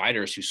tier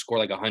fighters who score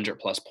like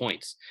 100+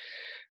 points.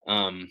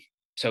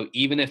 So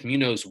even if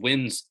Munoz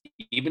wins,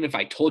 even if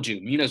I told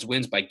you Munoz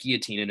wins by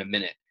guillotine in a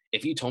minute,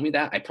 if you told me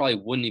that, I probably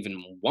wouldn't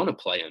even want to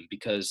play him,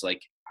 because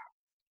like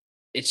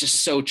it's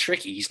just so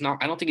tricky.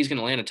 I don't think he's going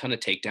to land a ton of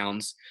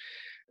takedowns.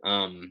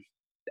 And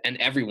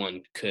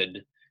everyone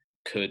could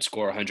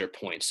score 100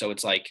 points. So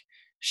it's like,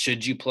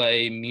 should you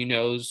play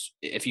Munoz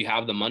if you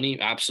have the money?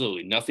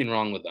 Absolutely, nothing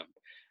wrong with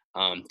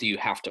them. Do you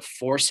have to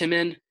force him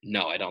in?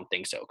 No, I don't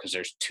think so, because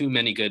there's too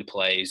many good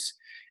plays.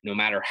 No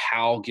matter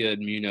how good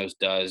Munoz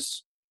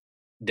does,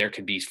 there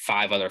could be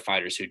 5 other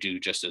fighters who do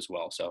just as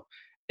well. So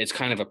it's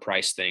kind of a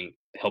price thing.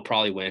 He'll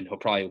probably win. He'll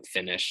probably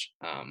finish.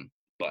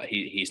 But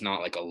he's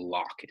not like a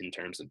lock in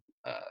terms of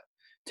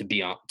to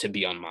be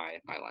on my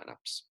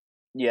lineups.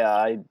 Yeah,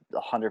 I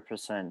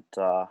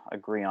 100%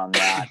 agree on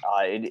that.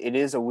 It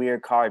is a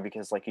weird card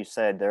because, like you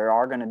said, there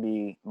are going to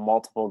be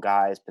multiple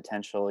guys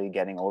potentially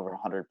getting over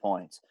 100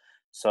 points.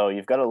 So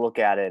you've got to look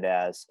at it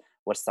as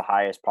what's the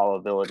highest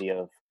probability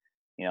of,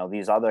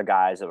 these other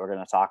guys that we're going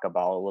to talk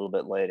about a little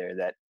bit later,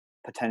 that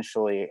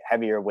potentially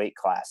heavier weight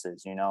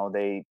classes,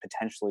 they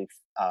potentially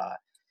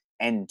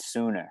end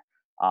sooner.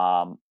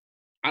 Um,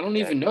 I don't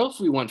yeah, even know if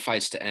we want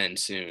fights to end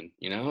soon.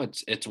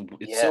 It's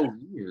yeah, so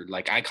weird.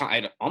 Like,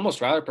 I'd almost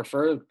rather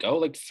prefer to go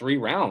like 3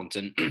 rounds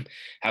and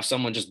have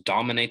someone just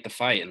dominate the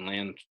fight and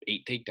land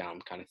 8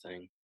 takedowns kind of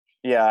thing.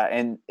 yeah,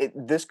 and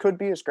this could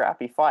be a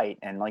scrappy fight.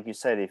 And like you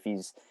said, if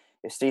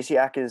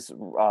Stasiak is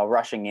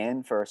rushing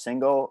in for a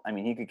single, I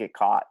mean, he could get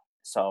caught.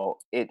 So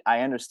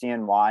I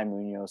understand why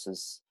Munoz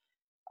is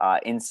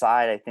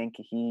inside. I think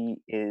he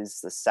is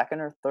the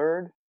second or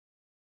third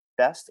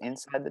best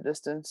inside the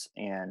distance,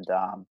 and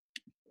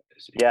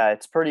Yeah,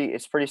 it's pretty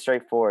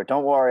straightforward.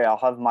 Don't worry, I'll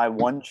have my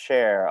one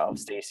share of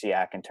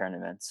Stasiak in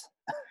tournaments.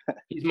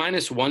 He's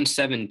minus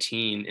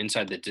 117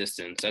 inside the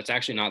distance. That's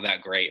actually not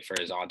that great for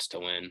his odds to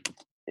win,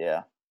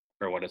 Yeah,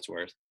 for what it's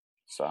worth.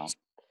 so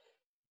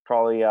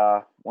probably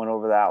went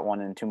over that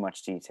one in too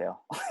much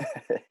detail.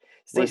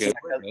 We're good.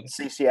 We're good.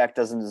 Stasiak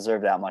doesn't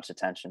deserve that much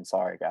attention.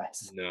 Sorry,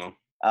 guys. No.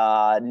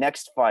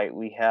 Next fight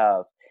we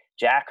have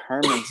Jack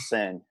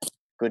Hermanson,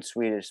 good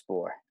Swedish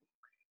boy,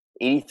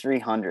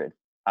 8,300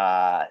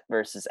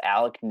 versus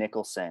Alec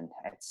Nicholson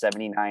at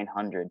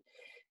 7,900.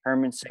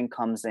 Hermanson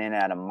comes in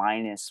at a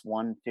minus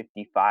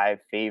 155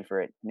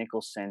 favorite.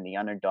 Nicholson, the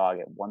underdog,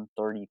 at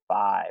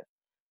 135.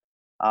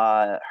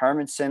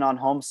 Hermanson on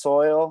home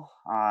soil.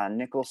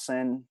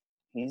 Nicholson,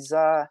 he's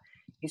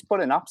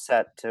put an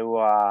upset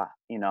to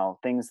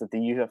things that the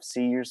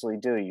UFC usually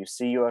do. You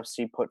see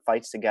UFC put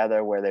fights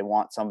together where they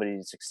want somebody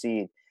to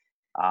succeed.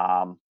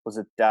 Was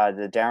it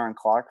the Darren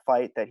Clark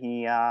fight that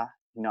he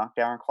knocked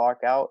Darren Clark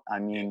out? I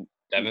mean,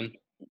 Devin?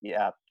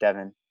 Yeah,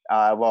 Devin.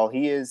 Well,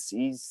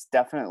 he's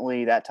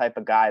definitely that type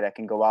of guy that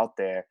can go out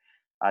there,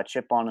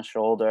 chip on his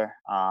shoulder.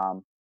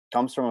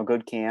 Comes from a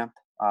good camp.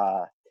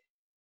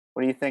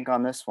 What do you think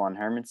on this one?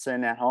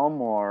 Hermanson at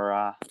home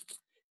or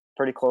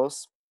pretty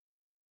close?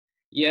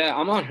 Yeah,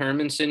 I'm on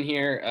Hermanson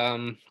here.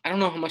 I don't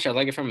know how much I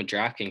like it from a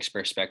DraftKings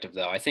perspective,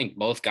 though. I think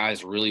both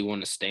guys really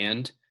want to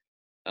stand.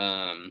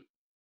 Um,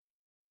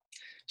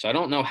 so I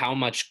don't know how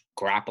much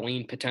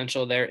grappling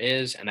potential there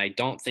is, and I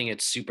don't think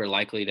it's super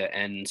likely to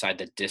end inside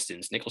the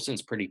distance.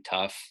 Nicholson's pretty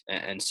tough,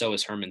 and so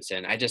is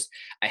Hermanson.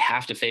 I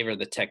have to favor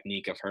the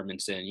technique of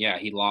Hermanson. Yeah,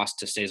 he lost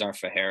to Cesar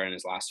Ferreira in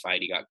his last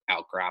fight. He got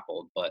out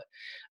grappled, but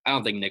I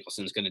don't think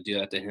Nicholson's going to do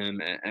that to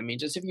him. I mean,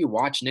 just if you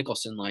watch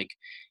Nicholson, like,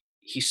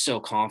 he's so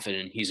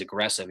confident, he's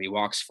aggressive, he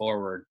walks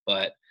forward,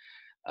 but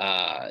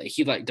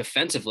he, like,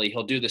 defensively,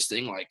 he'll do this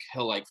thing, like,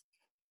 he'll, like,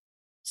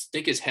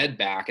 stick his head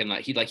back, and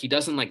he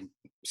doesn't, like,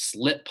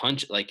 slip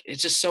punch, like,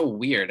 it's just so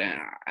weird,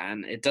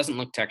 and it doesn't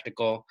look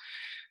technical.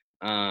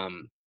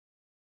 um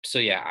so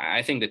yeah,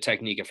 I think the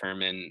technique of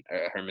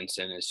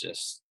Hermanson is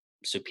just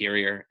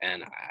superior,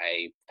 and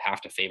I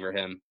have to favor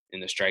him in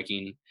the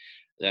striking.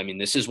 I mean,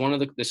 this is one of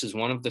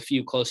the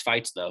few close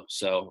fights, though.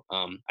 So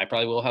I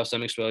probably will have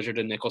some exposure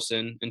to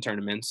Nicholson in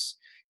tournaments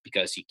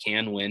because he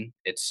can win.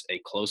 It's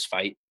a close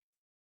fight,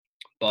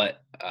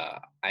 but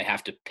I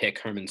have to pick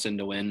Hermanson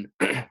to win.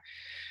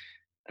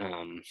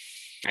 um,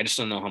 I just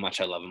don't know how much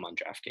I love him on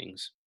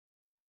DraftKings.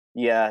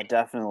 Yeah,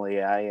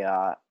 definitely.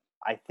 I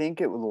think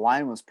the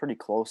line was pretty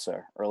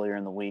closer earlier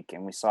in the week,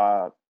 and we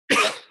saw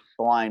the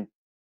line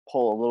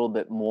pull a little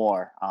bit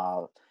more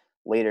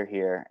later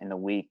here in the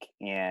week.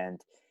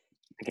 And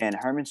again,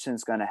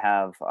 Hermanson's going to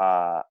have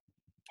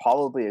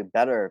probably a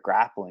better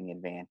grappling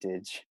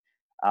advantage,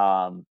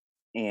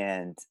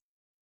 and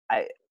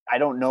I I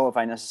don't know if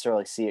I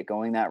necessarily see it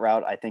going that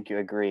route. I think you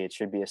agree it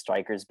should be a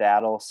strikers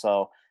battle.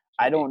 So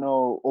I Should be. don't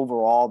know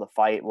overall the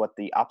fight what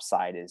the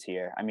upside is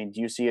here. I mean,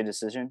 do you see a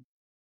decision?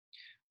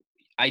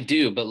 I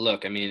do, but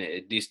look, I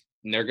mean, these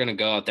they're gonna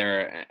go out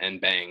there and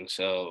bang.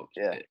 So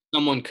Yeah.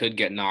 someone could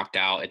get knocked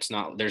out. It's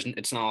not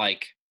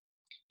like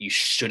you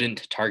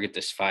shouldn't target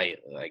this fight.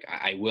 Like,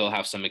 I will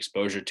have some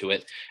exposure to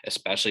it,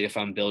 especially if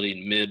I'm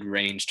building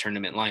mid-range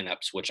tournament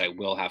lineups, which I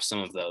will have some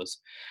of those.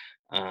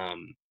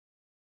 Um,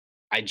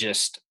 I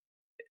just,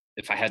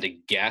 if I had to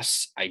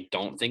guess, I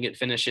don't think it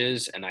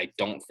finishes, and I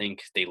don't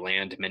think they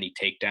land many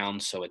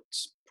takedowns. So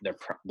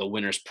the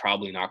winner's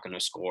probably not going to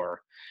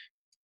score,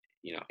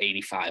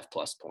 85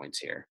 plus points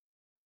here.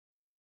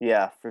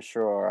 Yeah, for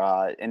sure.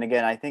 And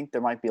again, I think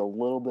there might be a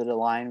little bit of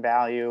line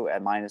value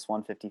at minus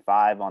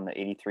 155 on the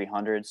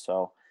 8,300.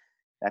 So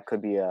that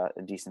could be a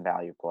decent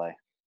value play.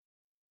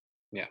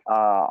 Yeah.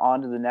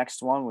 On to the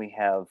next one. We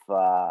have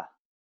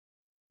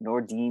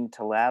Nordine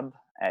Taleb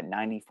at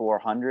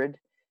 9,400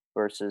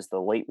 versus the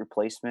late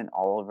replacement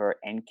Oliver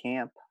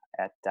Enkamp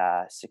at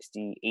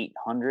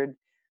 6,800.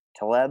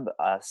 Taleb,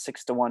 a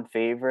 6-1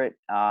 favorite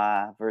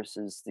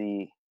versus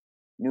the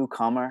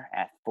newcomer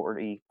at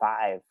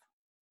 45,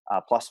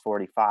 plus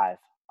 45.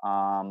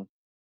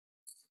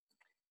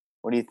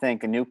 What do you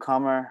think? A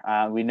newcomer?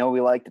 We know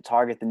we like to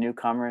target the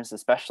newcomers,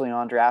 especially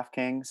on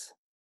DraftKings.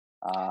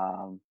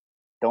 Um,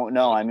 don't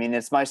know. I mean,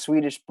 it's my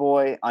Swedish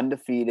boy,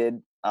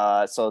 undefeated.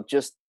 So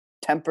just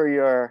temper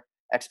your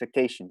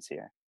expectations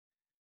here.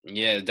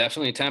 Yeah,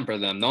 definitely temper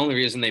them. The only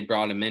reason they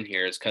brought him in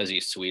here is because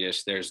he's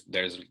Swedish. There's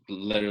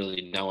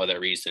literally no other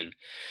reason.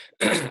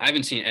 I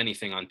haven't seen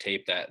anything on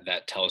tape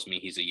that tells me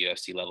he's a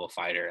UFC level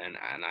fighter, and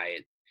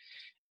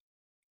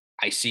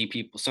I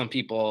see some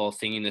people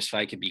thinking this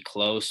fight could be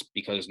close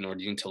because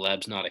Nordine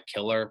Taleb's not a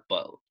killer,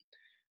 but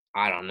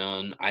I don't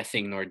know. I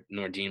think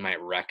Nordine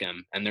might wreck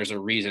him, and there's a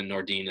reason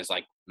Nordine is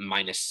like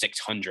minus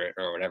 600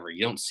 or whatever.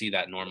 You don't see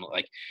that normal.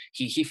 Like,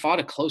 he fought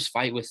a close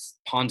fight with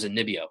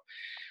Ponzinibbio.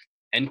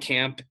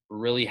 Camp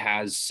really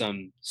has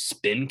some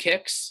spin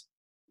kicks.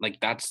 Like,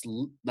 that's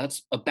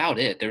about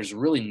it. There's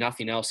really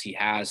nothing else he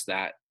has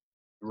that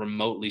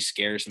remotely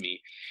scares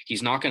me.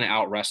 He's not going to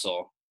out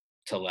wrestle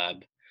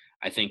Taleb.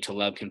 I think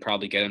Taleb can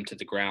probably get him to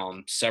the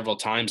ground several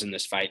times in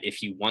this fight if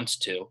he wants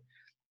to.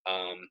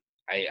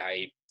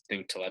 I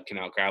think Taleb can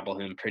out-grapple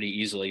him pretty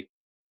easily.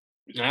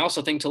 And I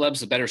also think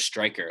Taleb's a better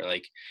striker.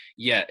 Like,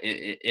 yeah,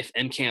 if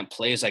Encamp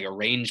plays like a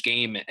range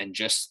game and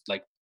just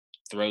like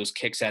throws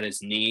kicks at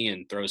his knee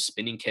and throws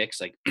spinning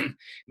kicks, like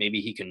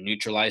maybe he can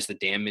neutralize the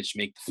damage,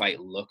 make the fight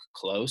look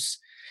close.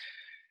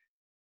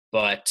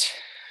 But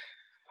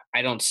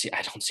I don't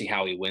see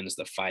how he wins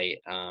the fight.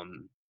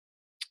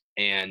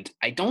 And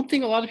I don't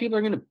think a lot of people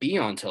are going to be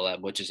on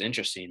Taleb, which is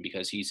interesting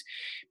because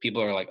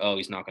people are like, oh,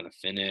 he's not going to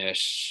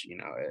finish,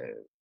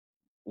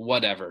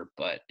 whatever.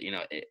 But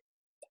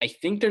I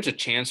think there's a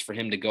chance for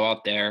him to go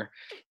out there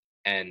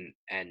and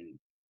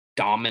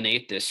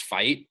dominate this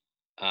fight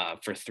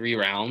for 3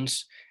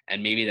 rounds.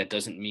 And maybe that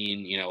doesn't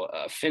mean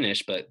a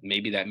finish, but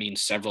maybe that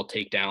means several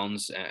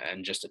takedowns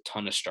and just a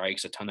ton of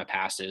strikes, a ton of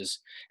passes,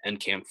 and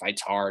Cam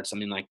fights hard,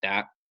 something like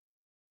that.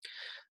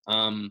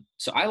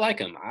 So I like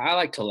him. I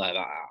like Taleb.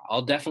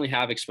 I'll definitely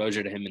have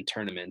exposure to him in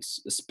tournaments,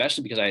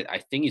 especially because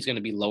I think he's going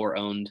to be lower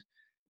owned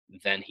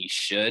than he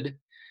should.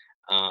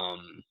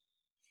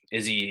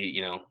 Is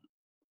he,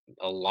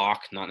 a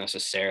lock? Not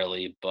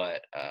necessarily,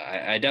 but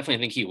I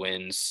definitely think he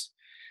wins.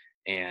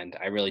 And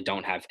I really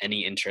don't have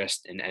any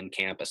interest in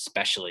Camp,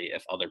 especially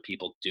if other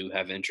people do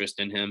have interest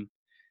in him.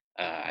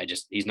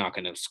 He's not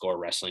going to score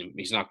wrestling.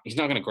 He's not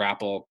going to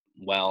grapple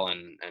well,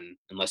 and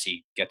unless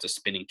he gets a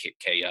spinning kick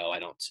KO, I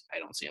don't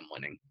see him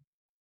winning.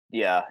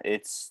 Yeah,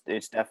 it's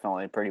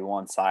definitely pretty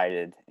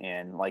one-sided,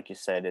 and like you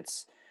said,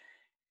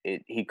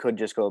 he could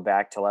just go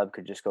back. Taleb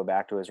could just go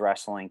back to his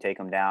wrestling, take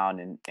him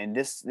down, and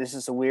this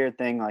is a weird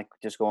thing. Like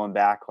just going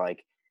back,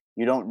 like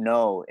you don't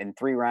know in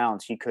 3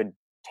 rounds he could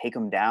take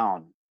him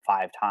down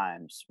 5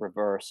 times,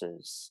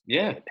 reverses,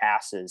 Yeah,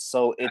 passes.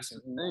 So that's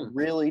it's the thing.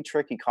 really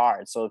tricky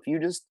card. So if you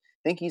just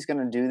think he's going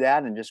to do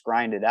that and just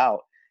grind it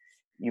out,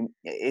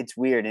 it's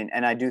weird,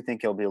 and I do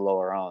think he'll be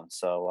lower owned.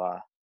 So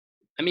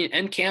I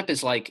mean, Camp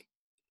is like,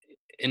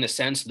 in a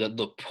sense,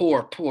 the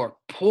poor, poor,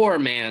 poor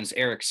man's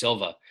Eric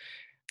Silva.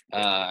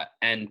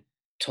 And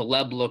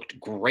Taleb looked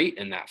great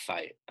in that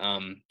fight.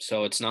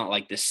 So it's not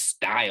like this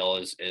style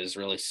is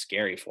really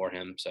scary for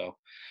him. So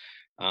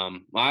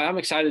I'm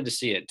excited to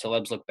see it.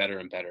 Taleb's look better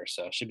and better,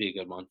 so it should be a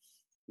good one.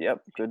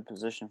 yep, good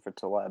position for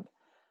Taleb.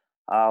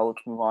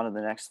 Let's move on to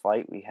the next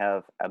fight. We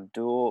have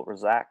Abdul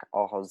Razak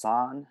Al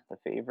Hazan, the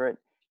favorite,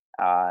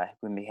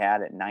 who can be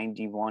had at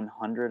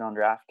 9,100 on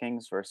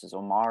DraftKings versus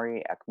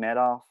Omari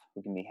Akhmedov,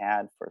 who can be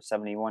had for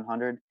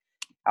 7,100.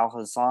 Al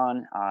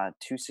Hazan,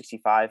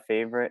 265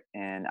 favorite,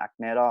 and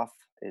Akhmedov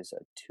is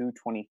a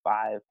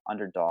 225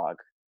 underdog.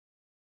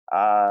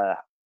 Uh,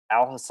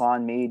 Al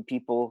Hassan made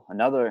people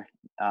another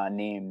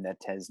name that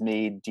has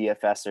made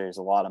DFSers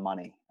a lot of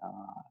money.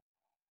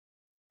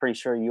 Pretty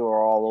sure you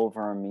were all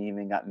over him. You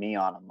even got me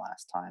on him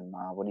last time.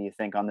 What do you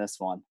think on this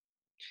one?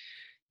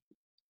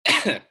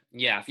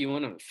 Yeah, if you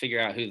want to figure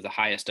out who the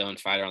highest owned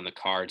fighter on the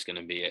card is going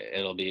to be,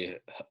 it'll be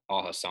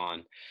Al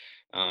Hassan.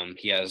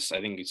 He has,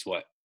 I think it's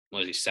what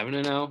was he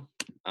 7-0?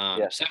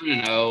 Yeah,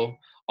 7-0,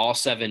 all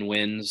 7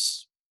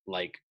 wins,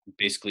 like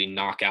basically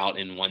knockout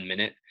in 1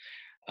 minute.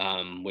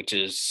 Which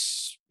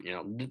is,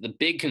 the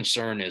big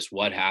concern is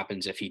what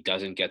happens if he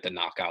doesn't get the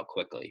knockout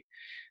quickly.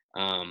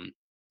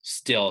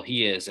 Still,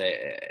 he is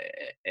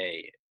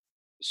a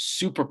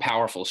super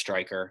powerful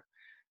striker,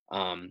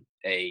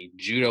 a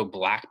judo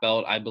black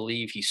belt, I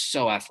believe. He's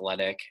so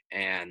athletic,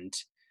 and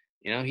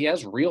he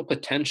has real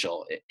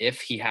potential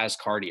if he has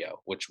cardio,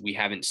 which we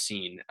haven't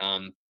seen.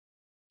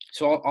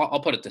 So I'll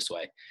put it this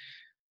way.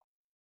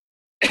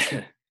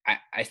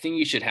 I think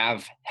you should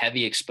have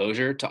heavy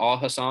exposure to Al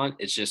Hassan.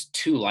 It's just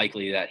too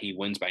likely that he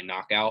wins by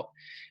knockout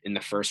in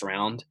the first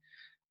round.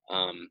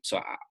 So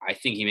I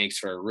think he makes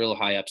for a real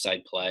high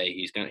upside play.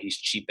 He's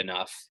cheap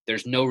enough.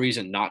 There's no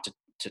reason not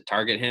to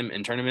target him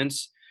in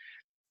tournaments.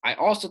 I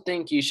also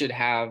think you should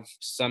have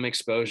some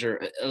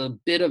exposure, a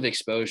bit of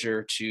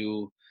exposure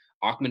to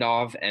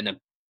Akhmedov, and a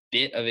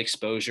bit of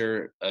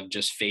exposure of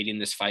just fading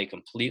this fight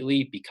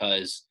completely,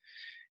 because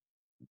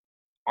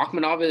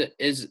Akhmedov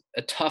is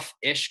a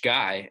tough-ish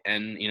guy,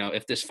 and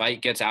if this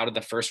fight gets out of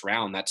the first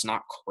round, that's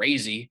not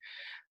crazy.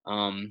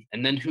 And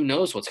then who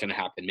knows what's going to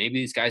happen? Maybe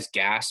these guys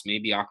gas.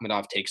 Maybe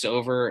Akhmedov takes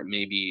over.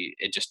 Maybe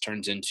it just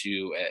turns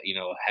into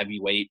a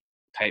heavyweight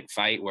type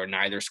fight where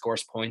neither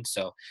scores points.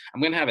 So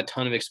I'm going to have a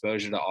ton of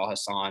exposure to Al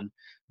Hassan,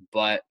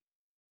 but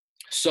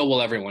so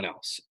will everyone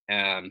else.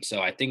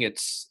 So I think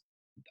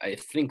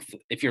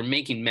if you're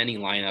making many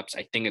lineups,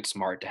 I think it's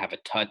smart to have a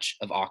touch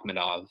of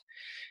Akhmedov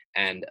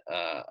and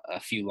a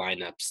few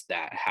lineups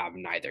that have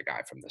neither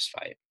guy from this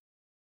fight.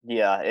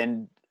 yeah,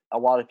 and a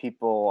lot of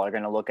people are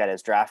going to look at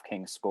his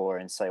DraftKings score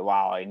and say,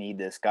 "Wow, I need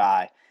this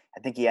guy." I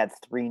think he had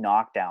 3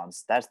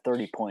 knockdowns. That's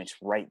 30 points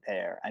right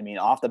there. I mean,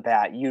 off the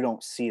bat, you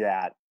don't see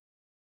that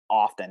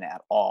often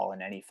at all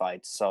in any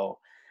fight. So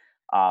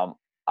Um,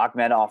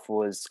 Akhmedov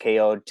was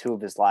KO'd 2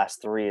 of his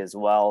last 3 as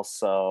well.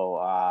 So,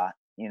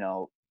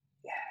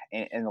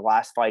 and the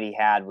last fight he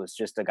had was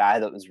just a guy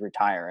that was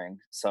retiring.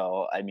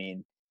 So, I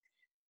mean,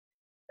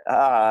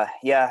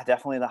 Yeah,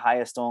 definitely the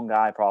highest owned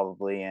guy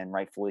probably, and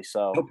rightfully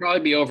so. He'll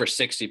probably be over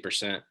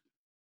 60%.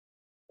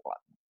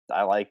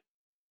 I like,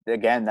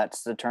 again,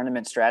 that's the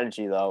tournament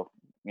strategy though.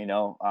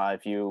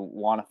 If you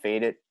want to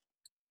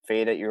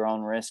fade at your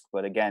own risk.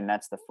 But again,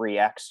 that's the free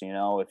X,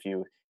 if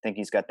you think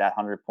he's got that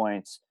 100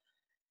 points.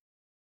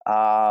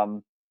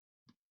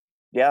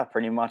 Yeah,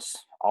 pretty much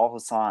all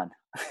Hassan.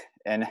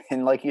 And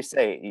like you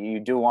say,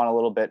 you do want a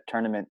little bit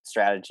tournament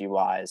strategy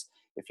wise.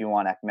 If you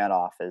want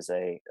Akhmedov as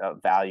a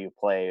value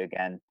play,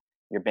 again,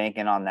 you're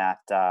banking on that.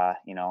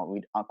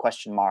 We a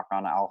question mark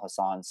on Al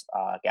Hassan's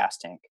gas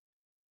tank.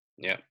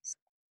 Yeah.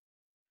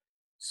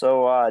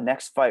 So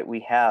next fight we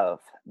have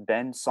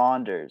Ben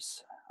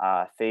Saunders,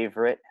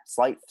 favorite,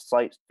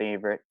 slight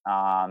favorite,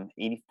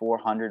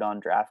 8,400 on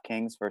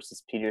DraftKings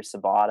versus Peter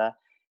Sabata,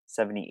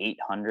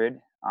 7,800.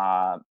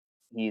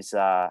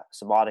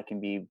 Sabata can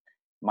be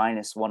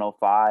minus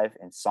 105,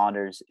 and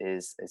Saunders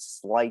is a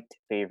slight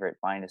favorite,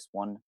 minus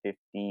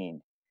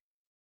 115.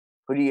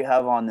 Who do you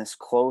have on this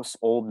close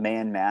old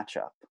man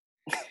matchup?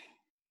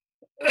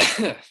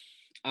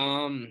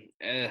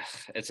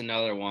 It's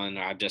another one.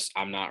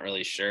 I'm not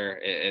really sure.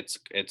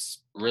 It's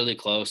really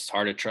close. It's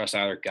hard to trust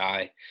either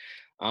guy.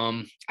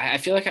 I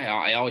feel like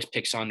I always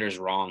pick Saunders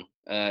wrong.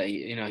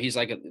 He's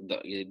like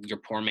your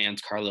poor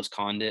man's Carlos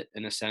Condit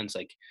in a sense.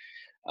 Like,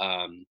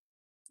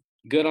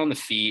 good on the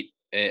feet,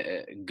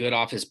 good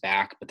off his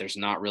back, but there's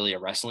not really a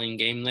wrestling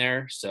game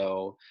there.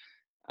 So,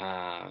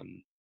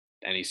 and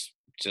he's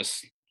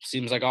just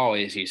seems like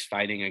always he's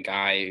fighting a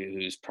guy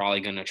who's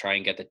probably going to try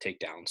and get the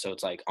takedown. So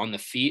it's like on the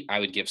feet, I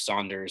would give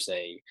Saunders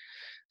a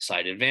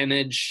slight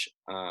advantage.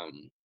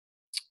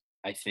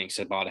 I think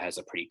Sabata has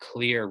a pretty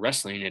clear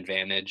wrestling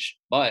advantage,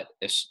 but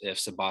if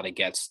Sabata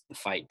gets the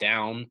fight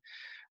down,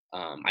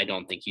 I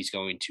don't think he's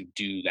going to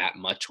do that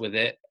much with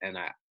it. And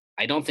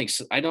I don't think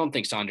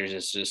Saunders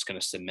is just going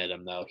to submit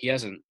him though. He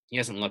hasn't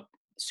looked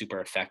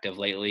super effective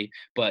lately,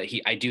 but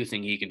I do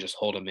think he can just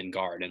hold him in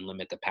guard and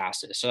limit the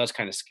passes. So that's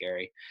kind of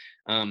scary.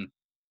 Um,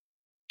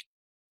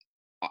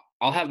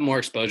 I'll have more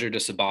exposure to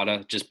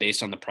Sabata just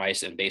based on the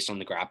price and based on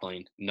the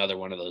grappling. Another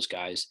one of those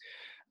guys.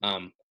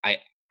 Um, I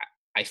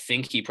I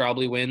think he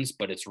probably wins,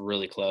 but it's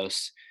really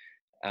close.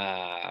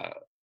 Uh,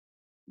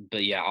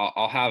 but yeah,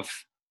 I'll have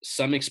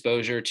some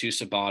exposure to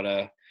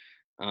Sabata.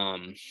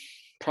 Um,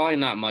 Probably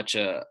not much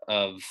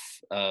of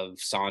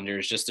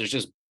Saunders. There's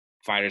just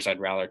fighters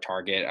I'd rather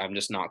target. I'm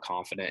just not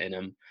confident in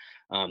him.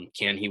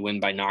 Can he win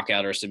by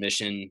knockout or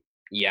submission?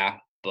 Yeah,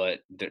 but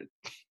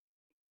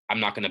I'm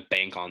not going to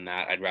bank on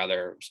that. I'd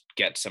rather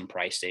get some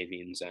price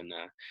savings and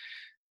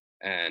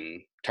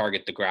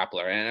target the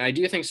grappler. And I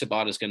do think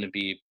Sabata is going to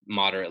be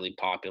moderately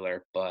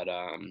popular. But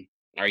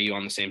are you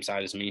on the same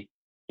side as me?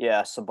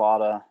 Yeah,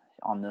 Sabata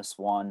on this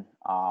one.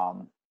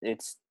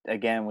 It's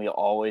again, we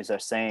always are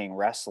saying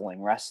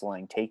wrestling,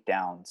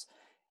 takedowns.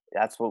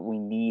 That's what we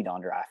need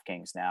on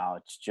DraftKings now.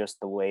 It's just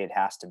the way it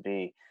has to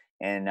be.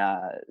 And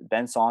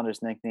Ben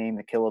Saunders' nickname,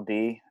 the Killer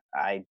Bee,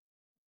 I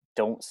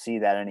don't see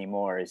that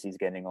anymore as he's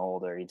getting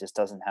older. He just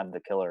doesn't have the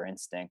killer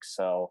instinct.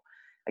 So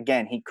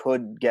again, he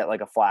could get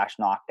like a flash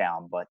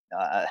knockdown, but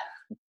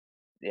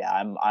yeah,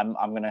 I'm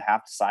gonna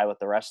have to side with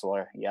the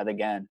wrestler yet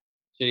again.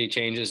 Should he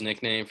change his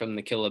nickname from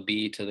the Killer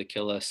B to the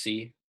Killer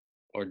C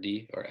or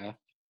D or F,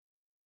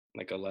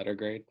 like a letter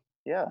grade?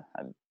 Yeah,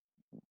 I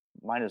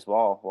might as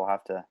well. We'll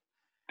have to.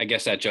 I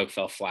guess that joke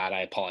fell flat.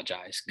 I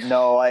apologize.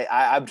 No,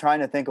 I'm trying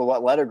to think of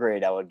what letter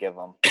grade I would give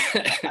him.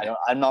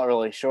 I'm not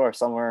really sure.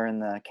 Somewhere in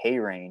the K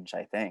range,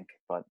 I think.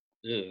 But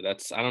Ew,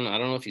 I don't know. I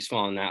don't know if he's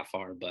fallen that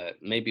far, but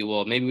maybe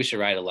we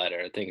should write a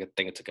letter. I think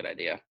it's a good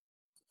idea.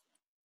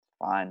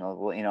 fine.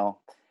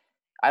 Well,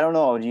 I don't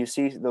know. Do you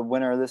see the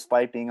winner of this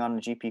fight being on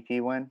a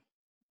GPP win?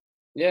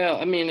 Yeah,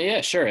 I mean,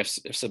 yeah, sure. If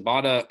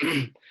Sabata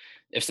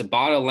if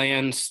Sabata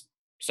lands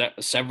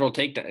several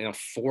takedown,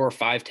 4 or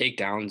 5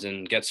 takedowns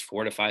and gets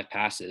 4 to 5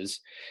 passes,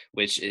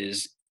 which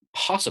is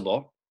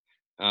possible,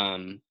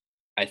 um,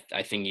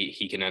 I think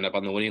he can end up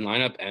on the winning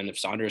lineup. And if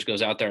Saunders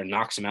goes out there and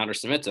knocks him out or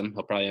submits him,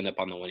 he'll probably end up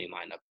on the winning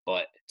lineup.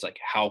 But it's like,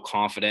 how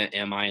confident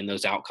am I in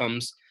those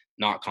outcomes?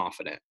 Not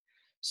confident.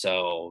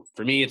 So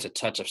for me, it's a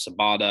touch of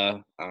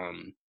Sabata.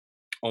 I'll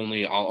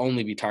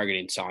only be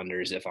targeting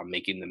Saunders if I'm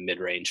making the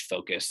mid-range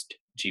focused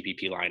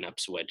GPP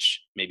lineups,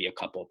 which maybe a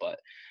couple, but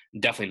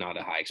definitely not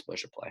a high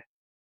exposure play.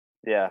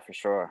 Yeah, for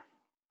sure.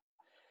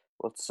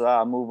 Let's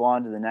move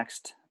on to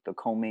the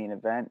co-main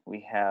event.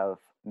 We have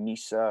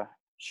Misha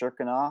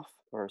Shirkinov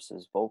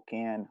versus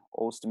Volkan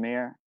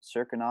Ozdemir.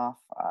 Shirkinov,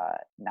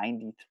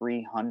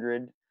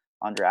 9,300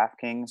 on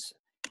DraftKings,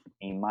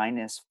 a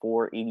minus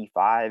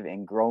 485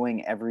 and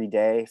growing every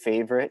day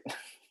favorite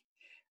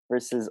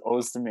versus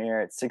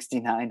Ozdemir at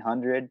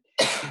 6,900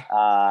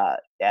 at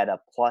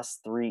a plus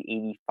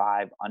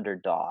 385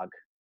 underdog.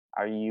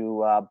 Are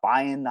you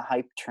buying the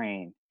hype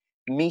train?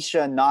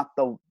 Misha, not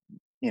the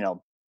you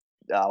know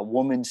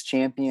women's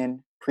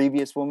champion,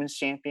 previous women's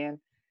champion.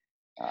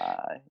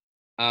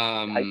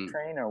 Hype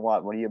train or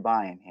what? What are you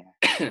buying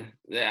here?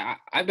 Yeah,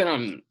 I've been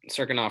on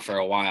Serkinov for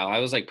a while. I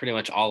was like pretty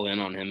much all in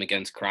on him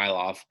against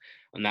Krylov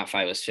when that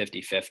fight was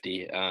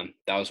 50-50.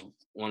 That was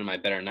one of my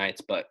better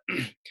nights, but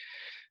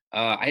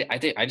I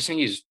just think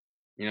he's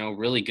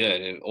really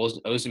good. And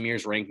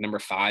Ozdemir's ranked number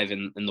 5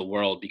 in the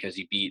world because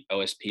he beat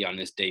OSP on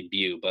his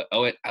debut. But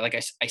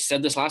I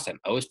said this last time,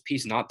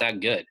 OSP's not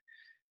that good.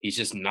 He's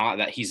just not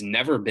that. He's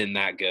never been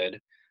that good.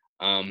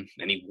 And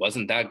he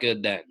wasn't that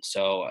good then.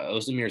 So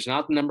Ozdemir's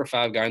not the number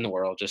 5 guy in the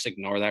world. Just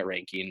ignore that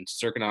ranking.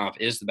 Serkinov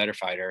is the better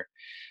fighter.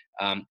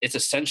 It's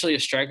essentially a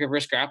striker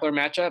versus grappler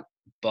matchup,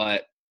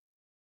 but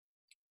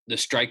the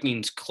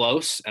striking's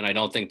close, and I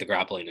don't think the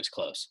grappling is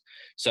close.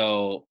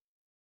 So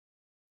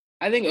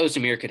I think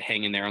Ozdemir could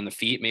hang in there on the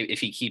feet. Maybe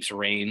if he keeps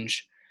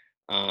range,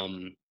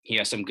 he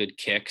has some good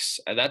kicks.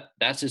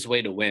 That's his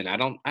way to win. I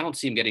don't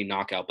see him getting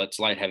knockout, but it's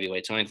light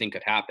heavyweight, so anything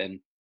could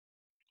happen.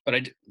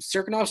 But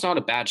Serkinov's not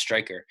a bad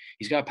striker.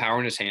 He's got power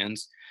in his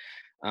hands,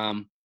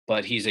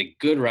 but he's a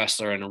good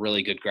wrestler and a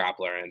really good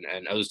grappler.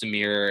 And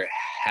Ozdemir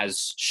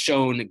has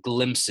shown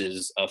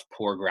glimpses of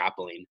poor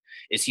grappling.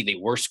 Is he the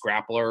worst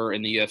grappler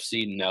in the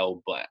UFC?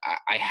 No, but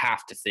I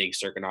have to think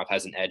Serkinov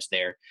has an edge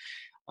there.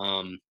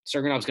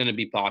 Serkinov's going to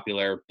be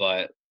popular,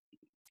 but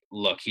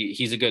look,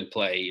 he's a good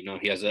play.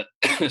 He has a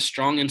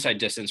strong inside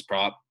distance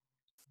prop.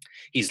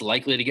 He's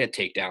likely to get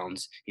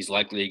takedowns. He's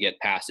likely to get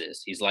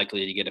passes. He's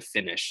likely to get a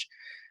finish.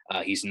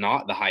 He's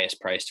not the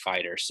highest priced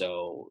fighter,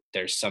 so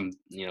there's some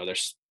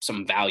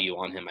value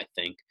on him, I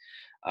think.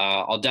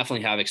 I'll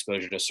definitely have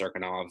exposure to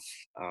Serkinov.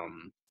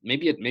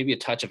 Maybe a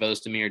touch of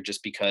Ozdemir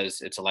just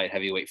because it's a light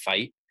heavyweight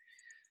fight,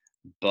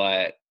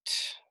 but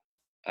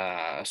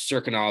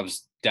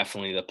Serkinov's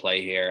definitely the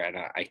play here, and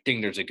I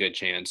think there's a good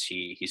chance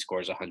he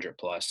scores 100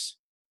 plus.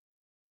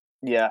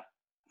 Yeah,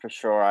 for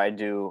sure. I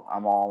do.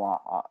 I'm all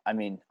on. I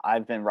mean,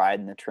 I've been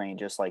riding the train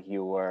just like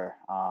you were.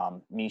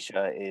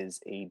 Misha is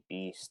a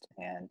beast,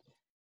 and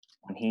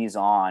when he's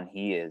on,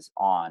 he is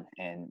on.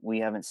 And we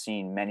haven't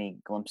seen many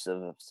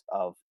glimpses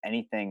of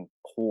anything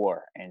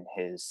poor in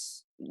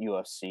his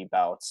UFC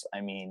bouts.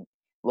 I mean,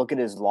 look at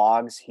his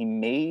logs.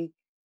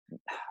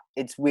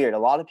 It's weird. A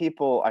lot of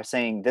people are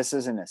saying this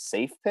isn't a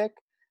safe pick,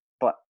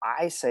 but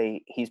I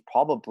say he's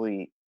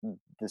probably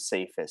the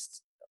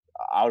safest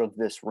out of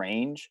this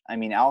range. I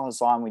mean, Al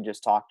Hassan, we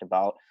just talked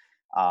about.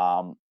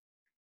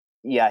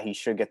 Yeah, he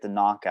should get the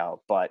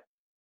knockout, but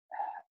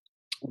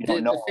we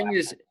don't know. The thing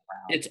is,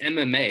 it's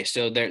MMA,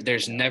 so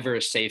there's never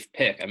a safe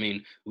pick. I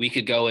mean, we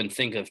could go and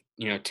think of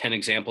 10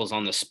 examples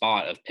on the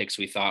spot of picks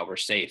we thought were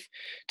safe.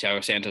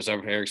 Thiago Santos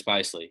over Eric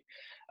Spicely.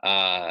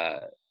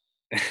 That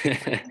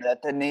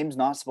the name's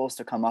not supposed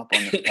to come up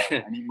on the show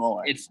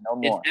anymore. It's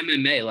more. It's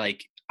MMA.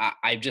 Like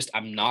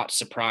I'm not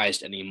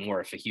surprised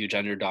anymore if a huge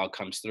underdog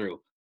comes through.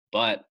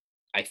 But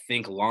I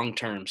think long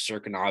term,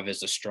 Serkinov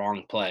is a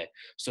strong play.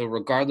 So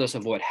regardless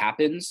of what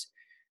happens,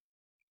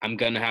 I'm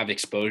gonna have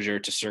exposure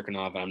to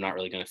Serkinov, and I'm not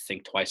really gonna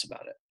think twice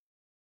about it.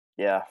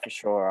 Yeah, for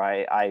sure.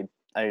 I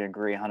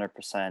agree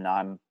 100%.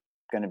 I'm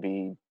gonna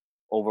be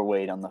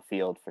overweight on the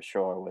field for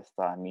sure with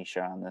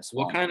Misha on this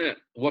one.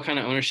 What kind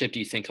of ownership do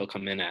you think he'll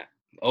come in at?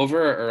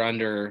 Over or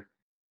under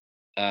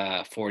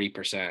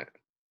 40%?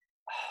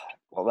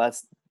 Well,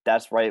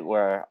 that's right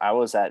where I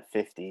was at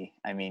 50.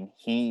 I mean,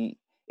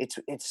 it's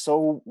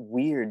so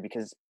weird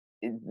because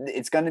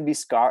it's going to be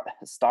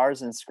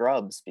stars and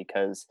scrubs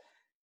because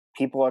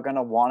people are going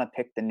to want to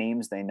pick the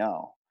names they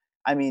know.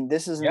 I mean,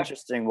 this is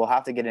interesting. We'll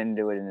have to get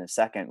into it in a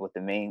second with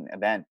the main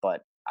event,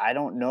 but I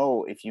don't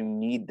know if you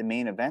need the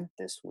main event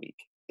this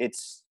week.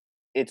 It's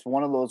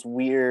one of those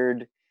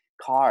weird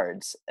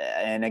cards,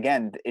 and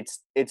again, it's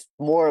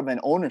more of an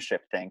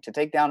ownership thing to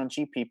take down in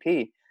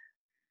GPP.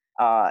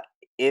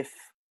 If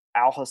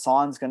Al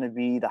Hassan's going to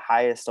be the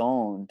highest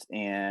owned,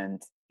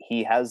 and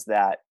he has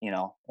that,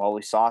 well,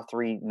 we saw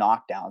 3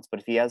 knockdowns, but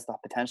if he has the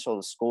potential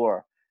to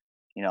score,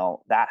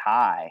 that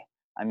high,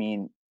 I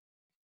mean,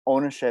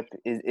 ownership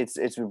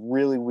it's a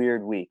really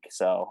weird week.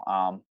 So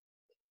I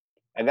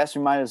guess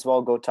we might as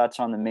well go touch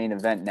on the main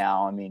event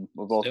now. I mean,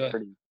 we're both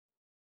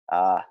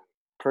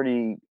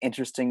pretty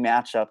interesting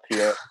matchup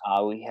here.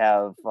 We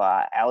have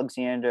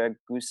Alexander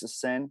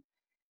Gustafsson,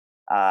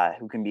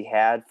 who can be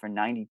had for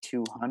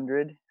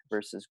 9,200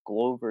 versus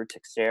Glover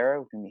Teixeira,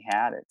 who can be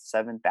had at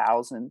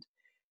 7,000.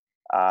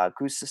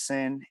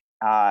 Gustafsson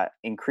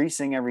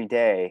increasing every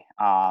day.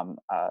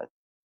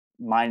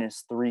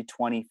 Minus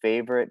 320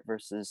 favorite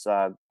versus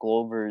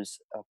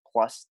Glover's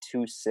plus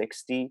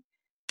 260.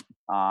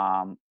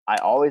 I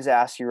always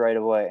ask you right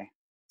away,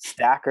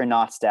 stack or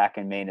not stack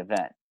in main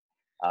event.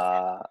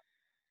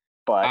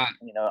 But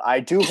I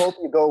do hope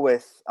you go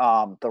with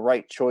the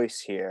right choice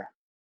here.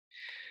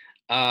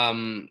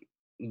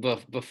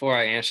 Before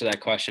I answer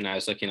that question, I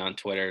was looking on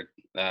Twitter,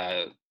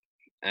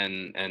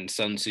 and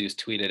Sun Tzu's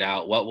tweeted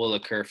out, "What will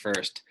occur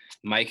first?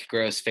 Mike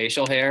grows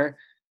facial hair,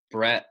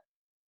 Brett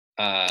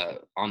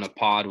on a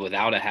pod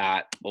without a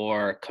hat,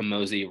 or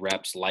Kamosi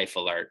reps Life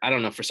Alert." I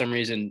don't know. For some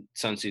reason,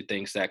 Sun Tzu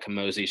thinks that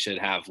Kamosi should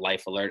have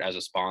Life Alert as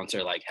a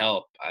sponsor, like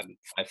help,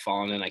 I've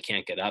fallen and I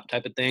can't get up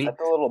type of thing. Is that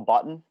the little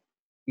button?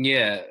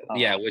 Yeah,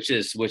 Oh, which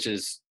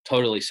is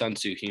totally Sun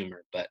Tzu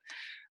humor. But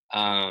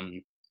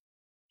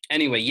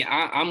anyway,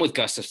 yeah, I'm with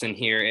Gustafson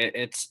here.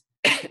 It's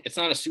it's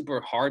not a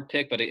super hard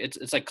pick, but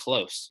it's like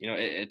close.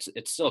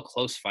 It's still a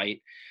close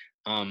fight.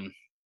 Um,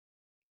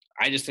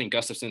 I just think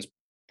Gustafson's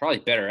probably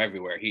better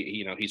everywhere.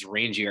 He's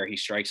rangier. He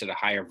strikes at a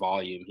higher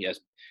volume. He has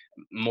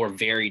more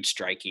varied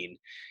striking.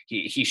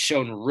 He's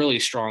shown really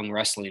strong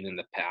wrestling in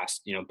the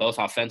past. Both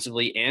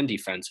offensively and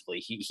defensively.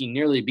 He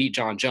nearly beat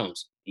John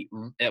Jones.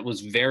 It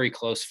was very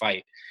close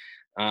fight.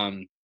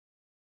 Um,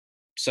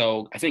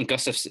 so I think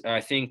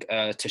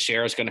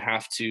Teixeira is going to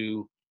have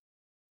to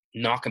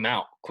knock him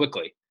out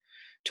quickly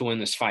to win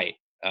this fight,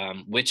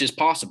 which is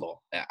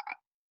possible.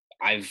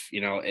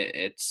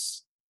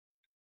 It's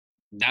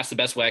that's the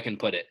best way I can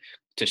put it.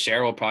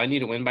 Teixeira will probably need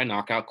to win by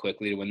knockout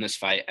quickly to win this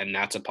fight, and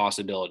that's a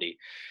possibility.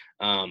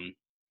 Um,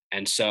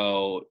 and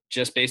so,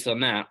 just based on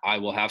that, I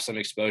will have some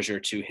exposure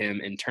to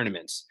him in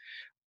tournaments.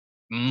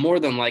 More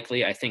than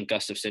likely, I think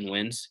Gustafson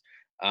wins.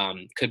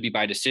 Could be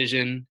by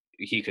decision.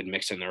 He could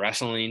mix in the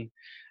wrestling.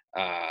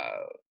 Uh,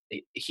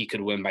 he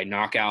could win by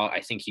knockout. I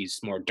think he's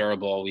more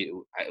durable.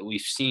 We've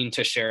seen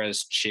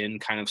Teixeira's chin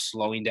kind of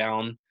slowing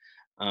down.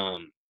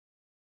 Um,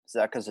 is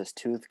that because his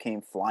tooth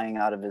came flying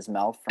out of his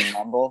mouth from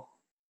Rumble?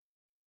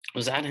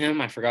 was that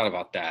him? I forgot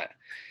about that.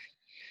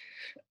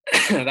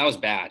 That was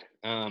bad.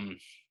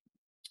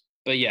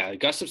 But yeah,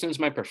 Gustafson's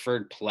my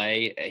preferred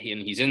play,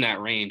 and he's in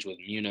that range with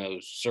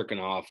Munoz,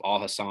 Serkinov, Al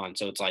Hassan.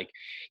 So it's like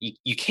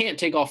you can't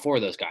take all four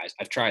of those guys.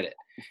 I've tried it.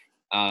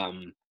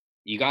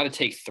 You got to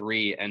take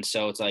three, and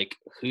so it's like,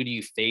 who do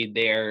you fade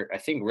there? I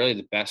think really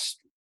the best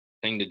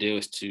thing to do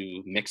is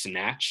to mix and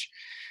match.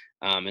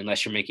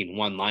 Unless you're making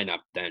one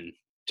lineup, then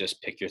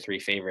just pick your three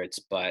favorites.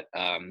 But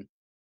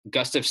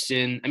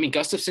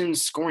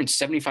Gustafson's scoring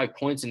 75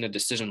 points in a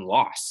decision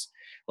loss.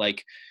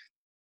 Like,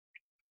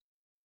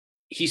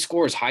 he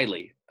scores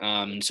highly.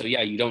 So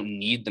yeah, you don't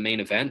need the main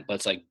event, but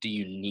it's like, do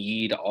you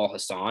need Al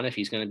Hassan if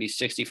he's going to be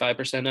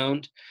 65%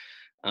 owned?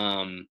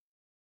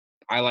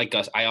 I like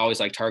Gus. I always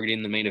like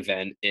targeting the main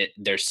event.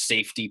 There's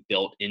safety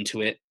built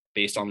into it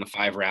based on the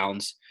 5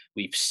 rounds.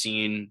 We've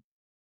seen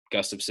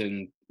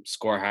Gustafson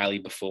score highly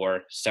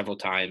before several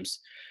times.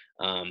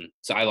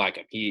 So I like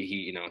him.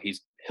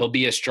 He'll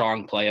be a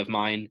strong play of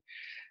mine.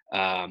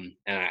 And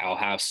I'll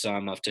have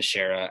some of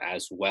Teixeira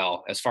as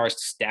well. As far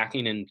as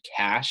stacking in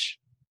cash,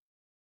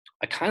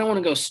 I kind of want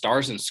to go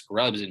stars and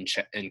scrubs in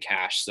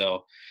cash.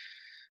 So,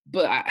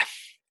 but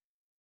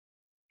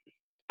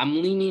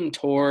I'm leaning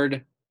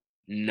toward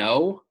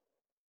no.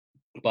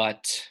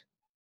 But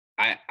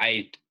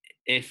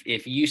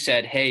if you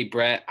said, "Hey,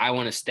 Brett, I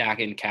want to stack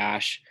in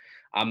cash.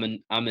 I'm a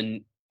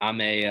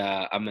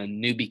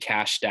newbie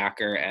cash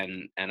stacker,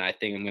 and I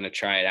think I'm going to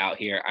try it out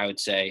here." I would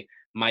say,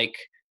 Mike,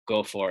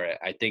 go for it.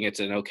 I think it's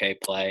an okay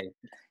play.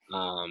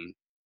 And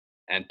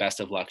best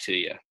of luck to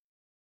you.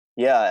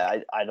 Yeah,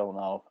 I don't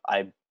know.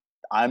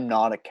 I'm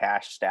not a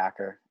cash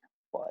stacker,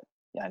 but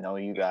yeah, I know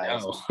you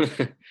guys.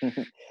 No.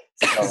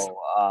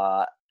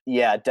 So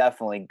yeah,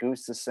 definitely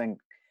Gustafson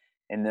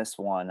in this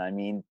one. I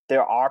mean,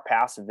 there are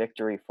paths of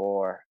victory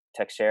for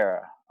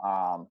Teixeira.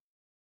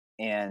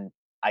 And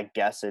I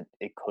guess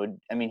it could,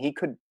 I mean, he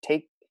could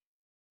take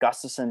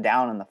Gustafson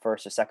down in the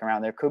first or second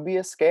round. There could be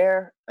a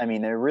scare. I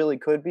mean, there really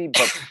could be,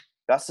 but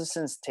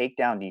Gustafson's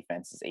takedown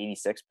defense is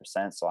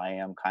 86%. So I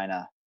am kind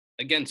of,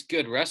 Against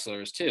good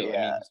wrestlers too. I mean,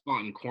 yeah, he's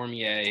fought in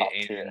Cormier top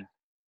and tier.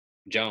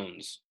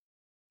 Jones.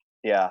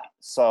 Yeah.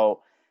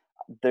 So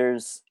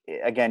there's,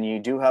 again, you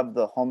do have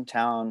the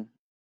hometown,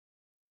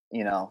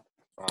 you know,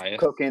 Bias.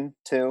 cooking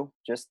too.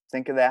 Just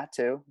think of that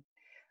too.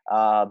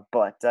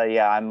 But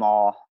yeah,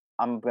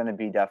 I'm going to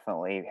be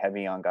definitely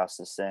heavy on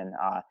Gustafson.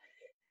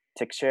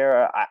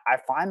 Teixeira, I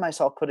find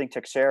myself putting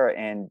Teixeira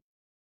in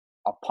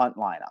a punt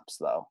lineups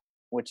though,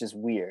 which is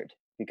weird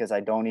because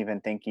I don't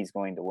even think he's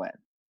going to win.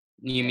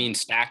 You mean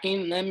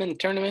stacking them in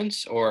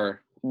tournaments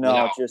or No,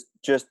 without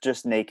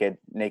just naked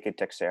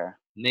Teixeira.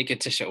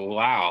 naked Teixeira?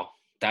 Wow,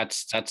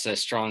 that's a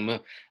strong move.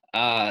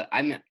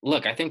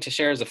 Look, I think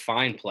Teixeira is a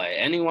fine play.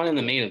 Anyone in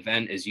the main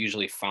event is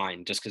usually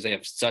fine, just because they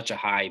have such a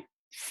high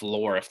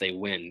floor if they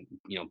win,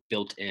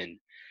 built in.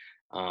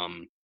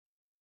 Um,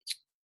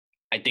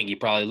 I think he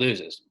probably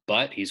loses,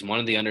 but he's one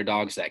of the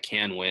underdogs that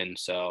can win,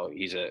 so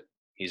he's a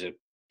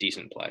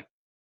decent play.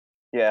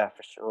 Yeah,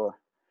 for sure.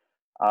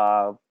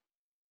 Uh,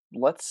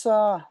 let's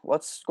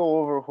go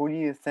over who do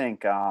you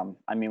think? I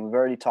mean, we've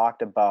already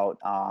talked about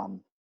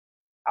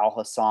Al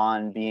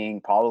Hassan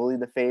being probably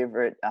the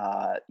favorite,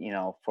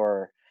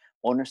 for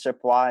ownership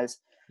wise.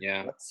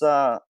 Yeah.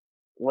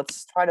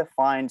 Let's try to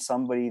find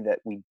somebody that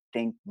we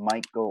think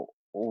might go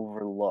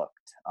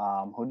overlooked.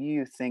 Who do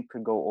you think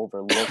could go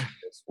overlooked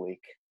this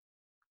week?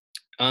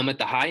 At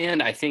the high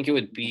end, I think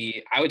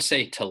I would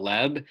say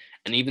Taleb.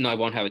 And even though I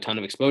won't have a ton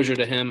of exposure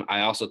to him,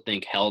 I also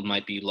think Held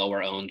might be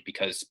lower owned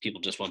because people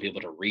just won't be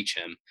able to reach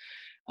him.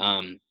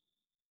 Um,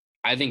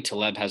 I think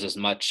Taleb has as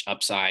much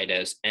upside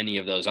as any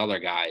of those other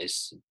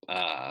guys,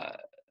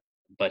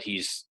 but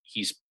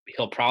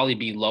he'll probably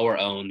be lower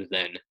owned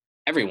than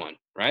everyone,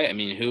 right? I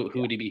mean, who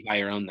would he be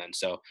higher owned then?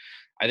 So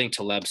I think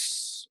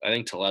Taleb's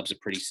a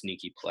pretty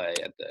sneaky play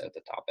at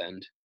the top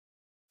end.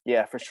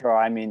 Yeah, for sure.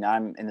 I mean,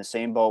 I'm in the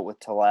same boat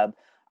with Taleb.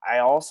 I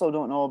also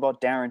don't know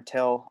about Darren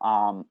Till.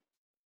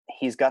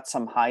 He's got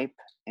some hype,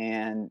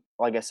 and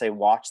like I say,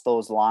 watch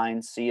those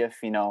lines, see if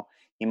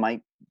he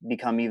might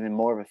become even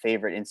more of a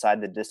favorite inside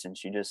the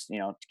distance. You just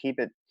to keep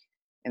it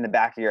in the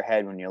back of your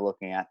head when you're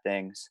looking at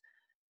things.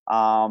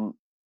 Um,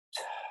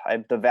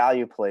 the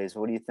value plays.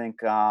 What do you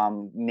think?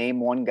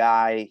 Name one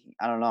guy.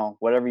 I don't know.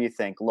 Whatever you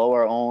think,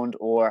 lower owned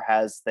or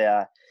has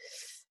the.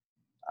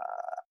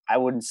 I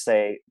wouldn't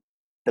say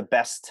the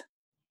best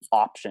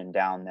option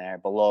down there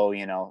below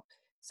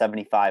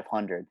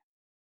 7,500.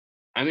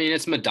 I mean,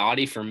 it's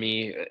Madadi for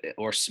me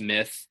or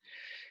Smith.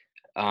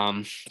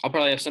 I'll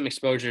probably have some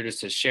exposure to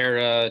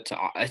Teixeira.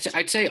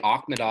 I'd say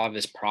Akhmedov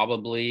is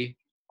probably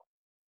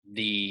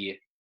the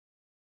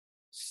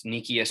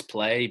sneakiest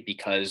play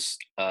because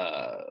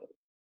Al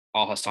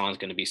Hassan is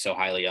going to be so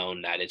highly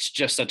owned that it's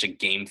just such a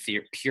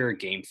pure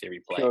game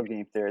theory play. Pure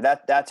game theory.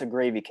 That's a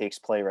gravy cakes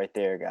play right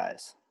there,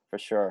 guys, for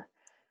sure.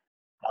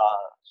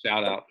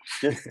 Shout out.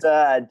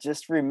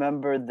 Just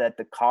remember that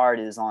the card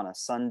is on a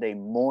Sunday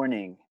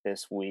morning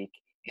this week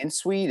in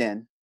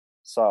Sweden.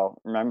 So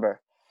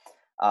remember.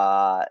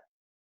 So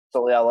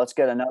yeah, let's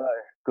get another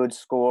good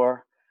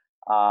score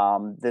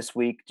this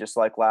week, just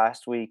like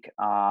last week.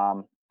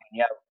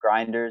 Yeah,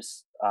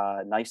 grinders.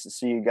 Nice to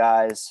see you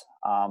guys.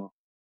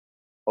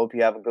 Hope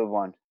you have a good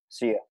one.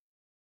 See ya.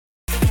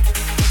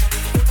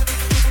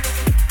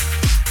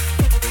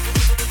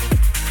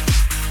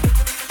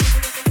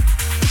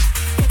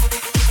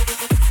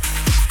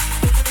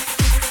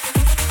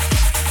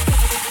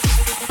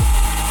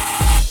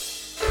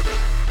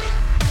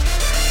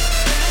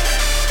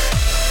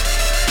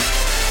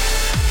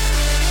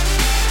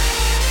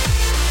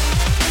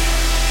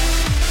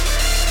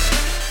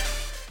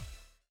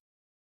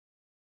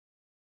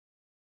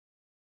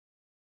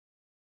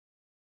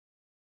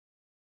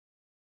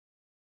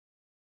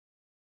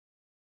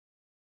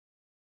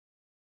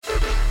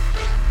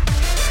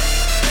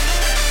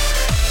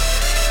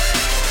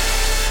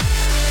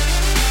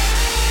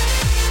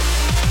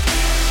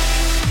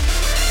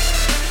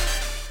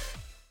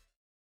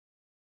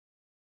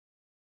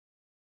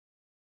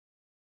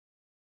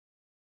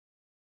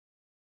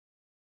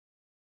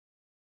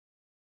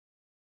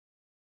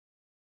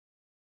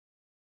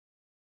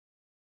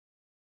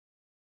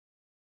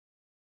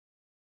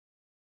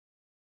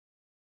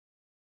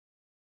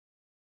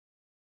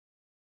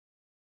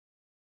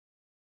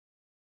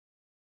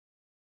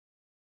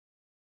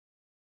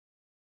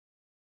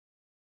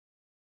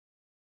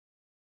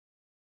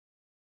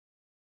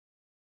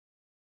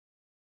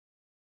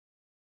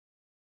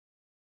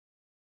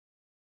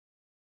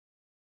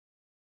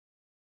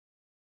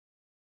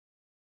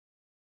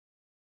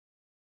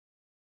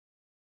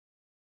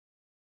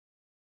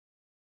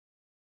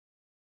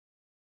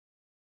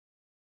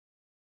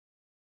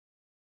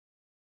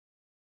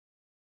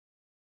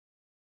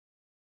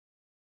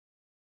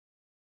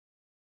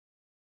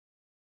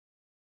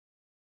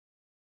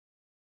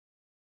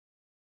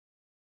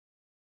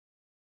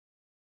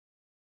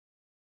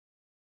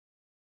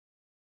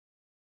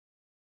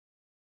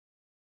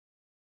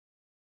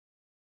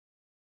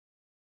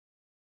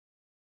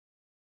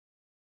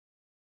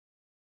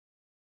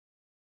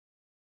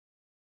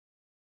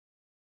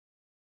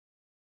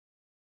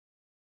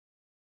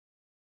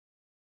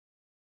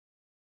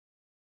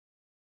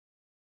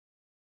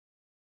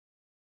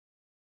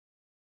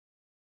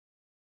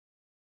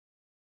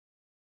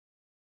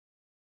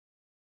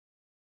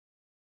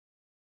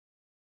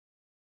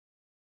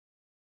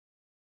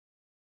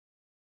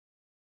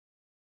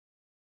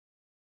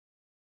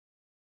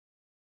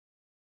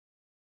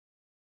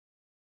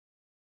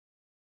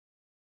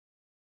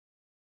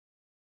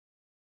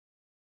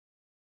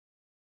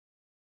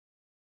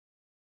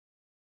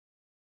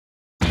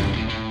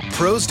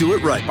 Pros do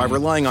it right by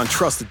relying on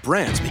trusted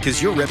brands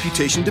because your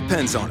reputation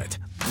depends on it.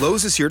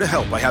 Lowe's is here to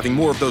help by having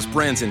more of those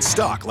brands in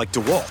stock, like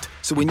DeWalt.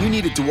 So when you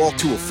need a DeWalt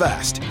tool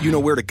fast, you know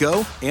where to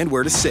go and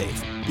where to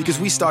save.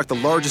 Because we stock the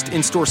largest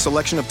in-store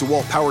selection of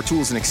DeWalt power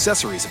tools and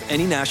accessories of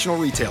any national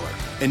retailer.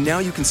 And now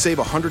you can save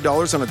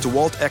 $100 on a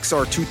DeWalt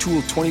XR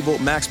 2-tool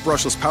 20-volt max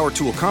brushless power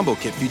tool combo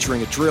kit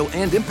featuring a drill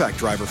and impact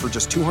driver for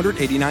just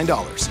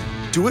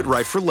 $289. Do it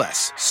right for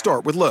less.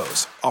 Start with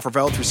Lowe's. Offer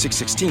valid through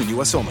 6/16,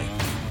 U.S. only.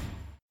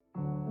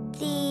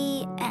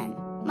 The end.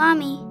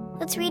 Mommy,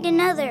 let's read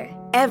another.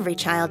 Every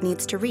child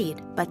needs to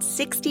read, but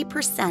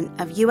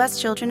 60% of U.S.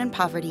 children in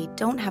poverty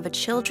don't have a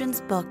children's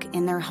book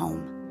in their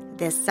home.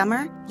 This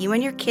summer, you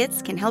and your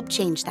kids can help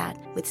change that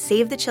with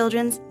Save the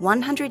Children's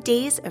 100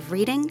 Days of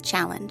Reading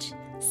Challenge.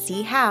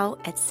 See how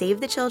at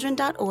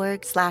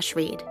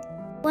savethechildren.org/read.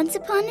 Once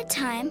upon a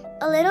time,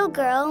 a little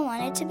girl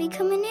wanted to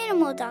become an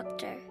animal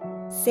doctor.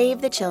 Save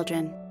the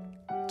Children.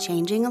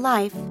 Changing a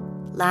life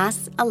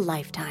lasts a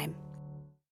lifetime.